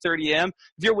 it's 9:30 a.m.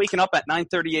 If you're waking up at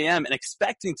 9:30 a.m. and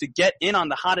expecting to get in on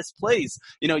the hottest plays,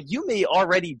 you may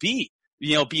already be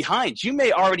behind. You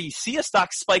may already see a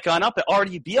stock spike on up and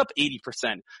already be up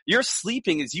 80%. Your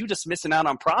sleeping is you just missing out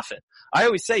on profit. I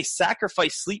always say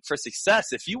sacrifice sleep for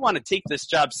success. If you want to take this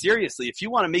job seriously, if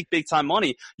you want to make big time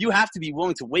money, you have to be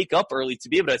willing to wake up early to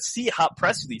be able to see hot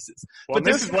press releases. Well,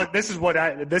 but this is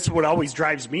what always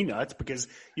drives me nuts, because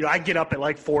I get up at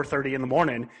like 4:30 in the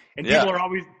morning, and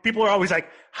people are always like,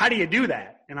 how do you do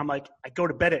that? And I'm like, I go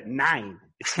to bed at 9.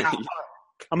 It's not hard.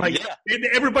 I'm like,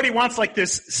 everybody wants like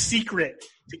this secret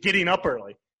to getting up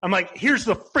early. I'm like, here's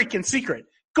the freaking secret.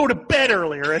 Go to bed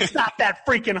earlier. It's not that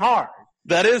freaking hard.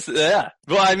 That is, yeah.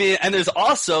 Well, and there's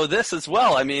also this as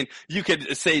well. You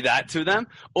could say that to them,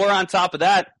 or on top of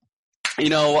that,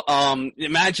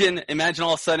 imagine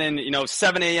all of a sudden,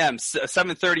 7 a.m.,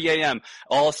 7:30 a.m.,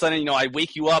 all of a sudden, I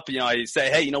wake you up, I say,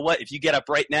 hey, you know what? If you get up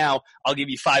right now, I'll give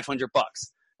you $500,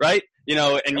 right?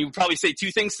 And you would probably say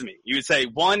 2 things to me. You would say,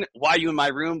 1, why are you in my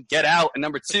room? Get out. And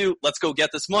number 2, let's go get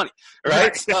this money.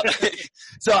 Right?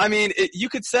 You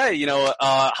could say,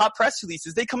 hot press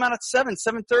releases, they come out at 7,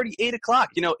 7:30, 8 o'clock.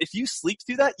 If you sleep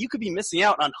through that, you could be missing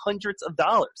out on hundreds of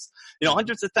dollars,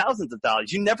 hundreds of thousands of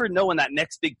dollars. You never know when that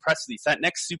next big press release, that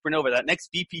next supernova, that next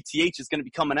BPTH is going to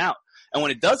be coming out. And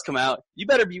when it does come out, you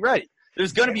better be ready.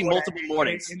 There's going to be multiple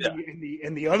mornings.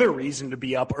 And the other reason to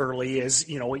be up early is,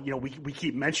 we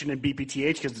keep mentioning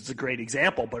BPTH because it's a great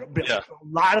example, but a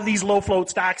lot of these low float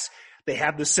stocks, they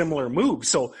have the similar move.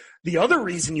 So the other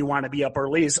reason you want to be up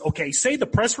early is, okay, say the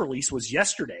press release was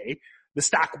yesterday, the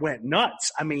stock went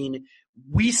nuts.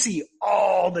 We see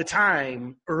all the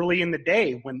time early in the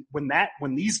day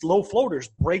when these low floaters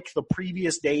break the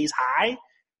previous day's high,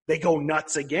 they go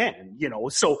nuts again,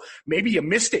 So maybe you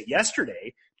missed it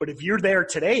yesterday, but if you're there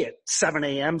today at 7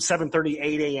 a.m., 7:30,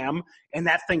 8 a.m., and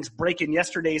that thing's breaking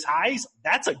yesterday's highs,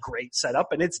 that's a great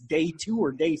setup, and it's day 2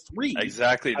 or day 3.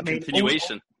 Exactly,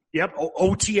 continuation.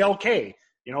 OTLK.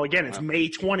 Again, it's May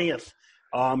 20th.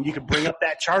 You can bring up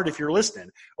that chart if you're listening.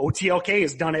 OTLK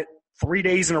has done it 3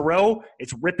 days in a row.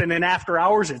 It's ripping in after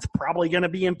hours. It's probably going to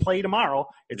be in play tomorrow.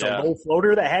 It's a low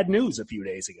floater that had news a few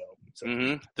days ago.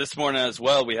 So. This morning as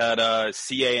well, we had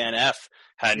CANF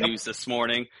had news this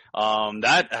morning.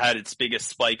 That had its biggest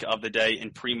spike of the day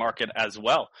in pre-market as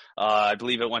well. I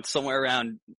believe it went somewhere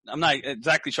around, I'm not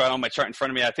exactly sure, I don't have my chart in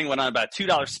front of me. I think it went on about a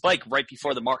 $2 spike right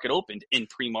before the market opened in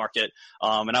pre-market.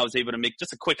 And I was able to make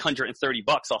just a quick $130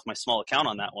 off my small account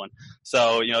on that one.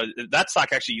 So, that stock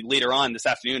actually later on this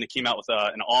afternoon, it came out with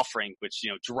an offering, which,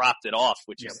 dropped it off,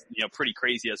 which is, pretty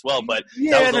crazy as well. But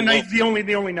yeah, the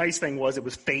only nice thing was it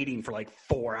was fading for like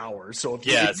 4 hours. So if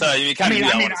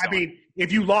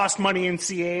if you lost money in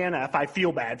CANF, I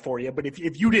feel bad for you. But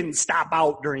if you didn't stop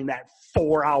out during that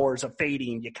 4 hours of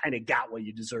fading, you kind of got what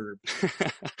you deserved.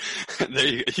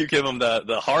 You give them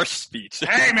the harsh speech.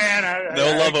 Hey man,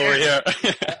 no love over here.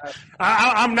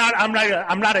 I'm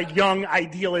not a young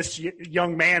idealist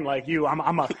young man like you.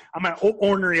 I'm an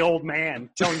ornery old man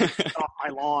telling you to get off my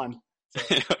lawn.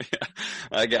 So.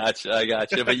 I got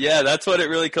you. But yeah, that's what it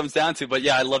really comes down to. But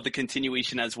yeah, I love the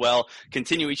continuation as well.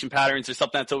 Continuation patterns are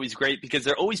something that's always great because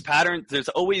they're always patterns. There's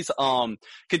always,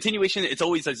 continuation. It's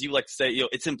always, as you like to say,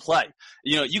 it's in play.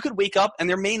 You could wake up and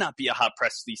there may not be a hot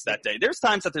press release that day. There's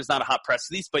times that there's not a hot press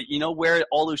release, but where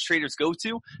all those traders go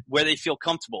to, where they feel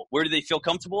comfortable. Where do they feel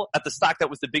comfortable? At the stock that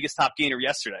was the biggest top gainer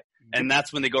yesterday. And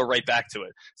that's when they go right back to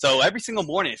it. So every single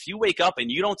morning, if you wake up and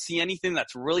you don't see anything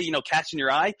that's really, catching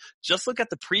your eye, just look at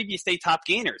the previous day top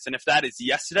gainers. And if that is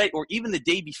yesterday or even the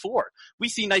day before, we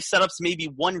see nice setups, maybe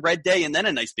one red day and then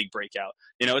a nice big breakout.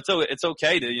 It's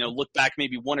okay to, look back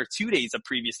maybe 1 or 2 days of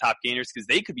previous top gainers because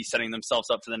they could be setting themselves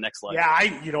up for the next leg.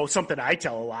 Yeah, something I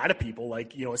tell a lot of people,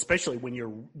 like, especially when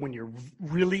you're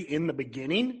really in the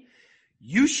beginning,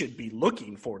 you should be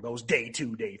looking for those day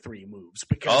 2, day 3 moves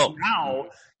because now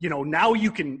you're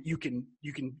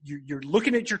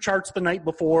looking at your charts the night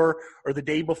before or the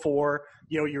day before,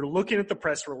 you're looking at the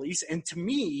press release. And to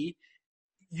me,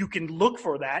 you can look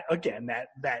for that again,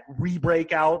 that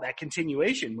re-breakout, that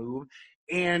continuation move.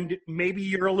 And maybe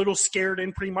you're a little scared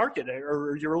in pre-market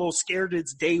or you're a little scared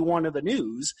it's day 1 of the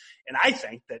news. And I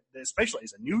think that especially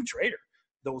as a new trader,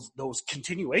 those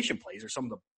continuation plays are some of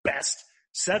the best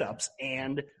setups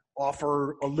and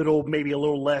offer a little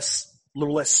less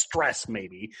stress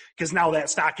maybe because now that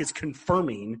stock is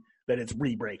confirming that it's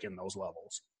re-breaking those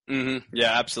levels. Mm-hmm.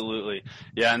 Yeah, absolutely.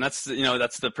 Yeah. And that's,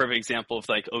 that's the perfect example of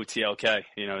like OTLK,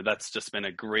 that's just been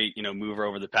a great, mover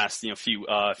over the past,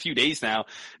 few days now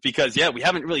because we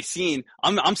haven't really seen,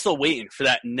 I'm still waiting for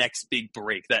that next big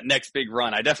break, that next big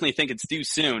run. I definitely think it's due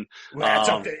soon.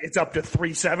 Well, it's up to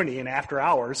 370 in after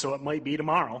hours. So it might be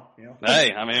tomorrow.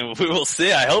 Hey, we will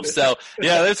see. I hope so.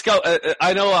 Yeah, let's go.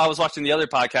 I know I was watching the other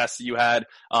podcast that you had,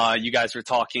 you guys were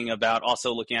talking about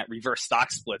also looking at reverse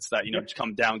stock splits that,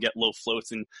 come down, get low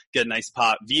floats and get a nice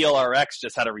pop. VLRX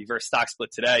just had a reverse stock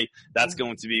split today. That's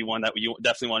going to be one that you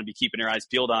definitely want to be keeping your eyes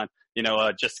peeled on.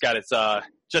 Just got its,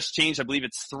 just changed. I believe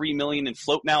it's 3 million in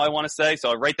float now, I want to say. So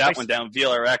I'll write that one down.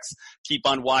 VLRX, keep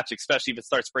on watch, especially if it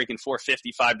starts breaking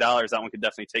 $4.50, $5. That one could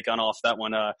definitely take on off. That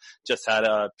one, just had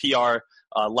a PR,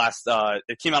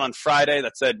 it came out on Friday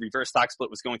that said reverse stock split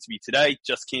was going to be today.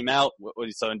 Just came out.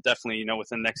 So definitely,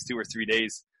 within the next 2 or 3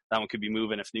 days, that one could be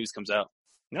moving if news comes out.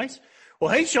 Nice.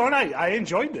 Well, hey, Sean, I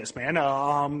enjoyed this, man.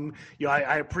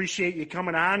 I appreciate you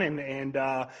coming on and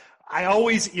I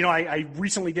always, I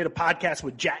recently did a podcast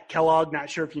with Jack Kellogg. Not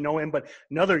sure if you know him, but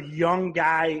another young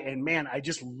guy. And man, I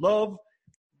just love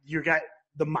your guy,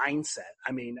 the mindset.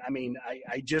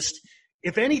 I just,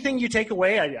 if anything you take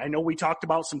away, I know we talked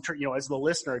about some, as the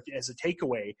listener, as a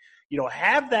takeaway,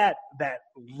 have that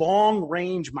long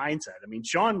range mindset.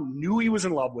 Sean knew he was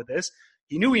in love with this.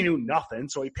 He knew nothing,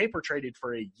 so he paper traded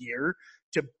for a year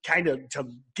to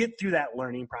get through that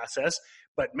learning process.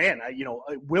 But man,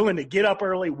 willing to get up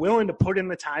early, willing to put in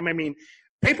the time.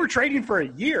 Paper trading for a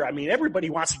year. Everybody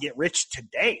wants to get rich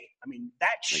today.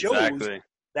 That shows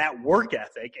that work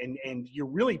ethic, and you're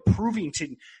really proving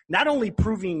to not only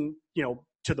proving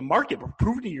to the market, but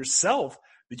proving to yourself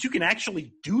that you can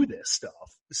actually do this stuff.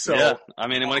 So, yeah.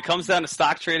 And when it comes down to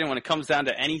stock trading, when it comes down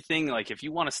to anything, like if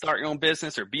you want to start your own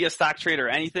business or be a stock trader or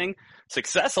anything,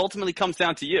 success ultimately comes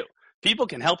down to you. People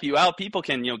can help you out. People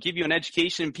can, give you an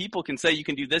education. People can say you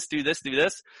can do this,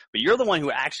 but you're the one who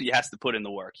actually has to put in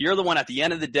the work. You're the one at the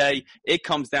end of the day, it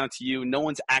comes down to you. No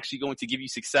one's actually going to give you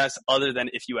success other than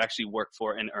if you actually work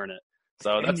for it and earn it.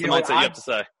 So that's the mindset you have to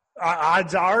say.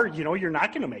 Odds are, you're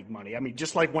not going to make money.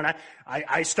 Just like when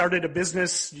I started a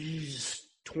business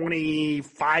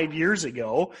 25 years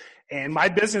ago, and my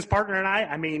business partner and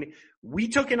I we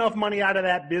took enough money out of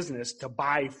that business to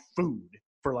buy food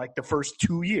for like the first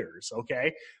 2 years.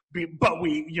 Okay. But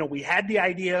we had the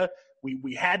idea,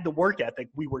 we had the work ethic,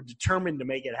 we were determined to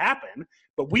make it happen,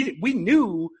 but we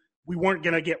knew we weren't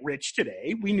going to get rich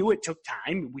today. We knew it took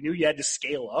time. We knew you had to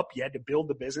scale up. You had to build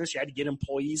the business. You had to get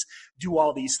employees, do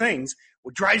all these things.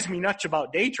 What drives me nuts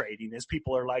about day trading is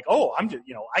people are like, oh,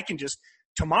 I can just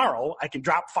tomorrow I can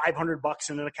drop $500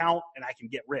 in an account and I can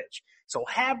get rich. So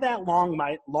have that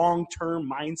long-term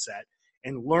mindset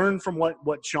and learn from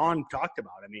what Sean talked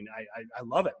about. I mean, I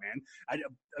love it, man.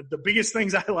 The biggest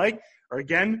things I like are,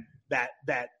 again, that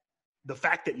the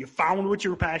fact that you found what you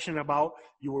were passionate about,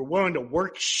 you were willing to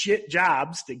work shit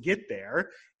jobs to get there,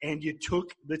 and you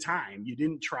took the time. You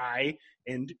didn't try.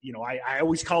 And, I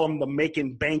always call them the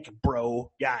making bank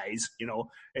bro guys,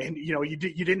 and, you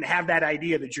didn't have that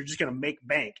idea that you're just going to make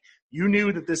bank. You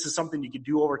knew that this is something you could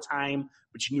do over time,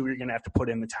 but you knew you're going to have to put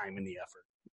in the time and the effort.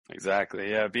 Exactly.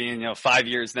 Yeah. Being, 5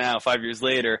 years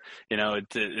later,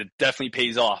 it definitely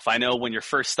pays off. I know when you're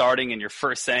first starting and you're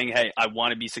first saying, hey, I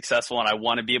want to be successful and I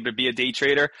want to be able to be a day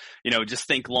trader, just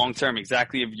think long term,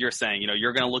 exactly as you're saying,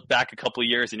 you're going to look back a couple of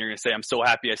years and you're going to say, I'm so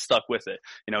happy I stuck with it.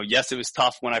 Yes, it was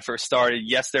tough when I first started.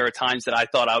 Yes, there are times that I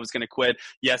thought I was going to quit.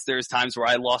 Yes, there's times where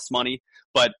I lost money,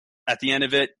 but at the end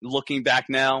of it, looking back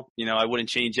now, I wouldn't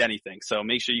change anything. So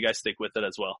make sure you guys stick with it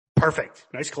as well. Perfect.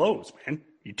 Nice clothes, man.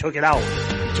 You took it out.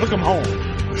 You took them home.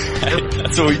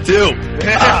 That's what we do.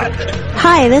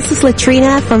 Hi, this is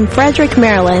Latrina from Frederick,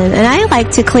 Maryland, and I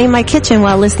like to clean my kitchen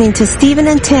while listening to Stephen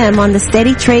and Tim on the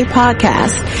Steady Trade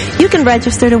podcast. You can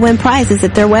register to win prizes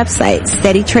at their website,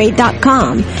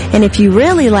 steadytrade.com. And if you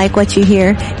really like what you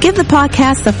hear, give the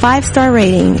podcast a 5-star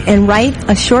rating and write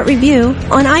a short review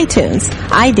on iTunes.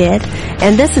 I did.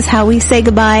 And this is how we say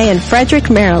goodbye in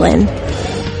Frederick, Maryland.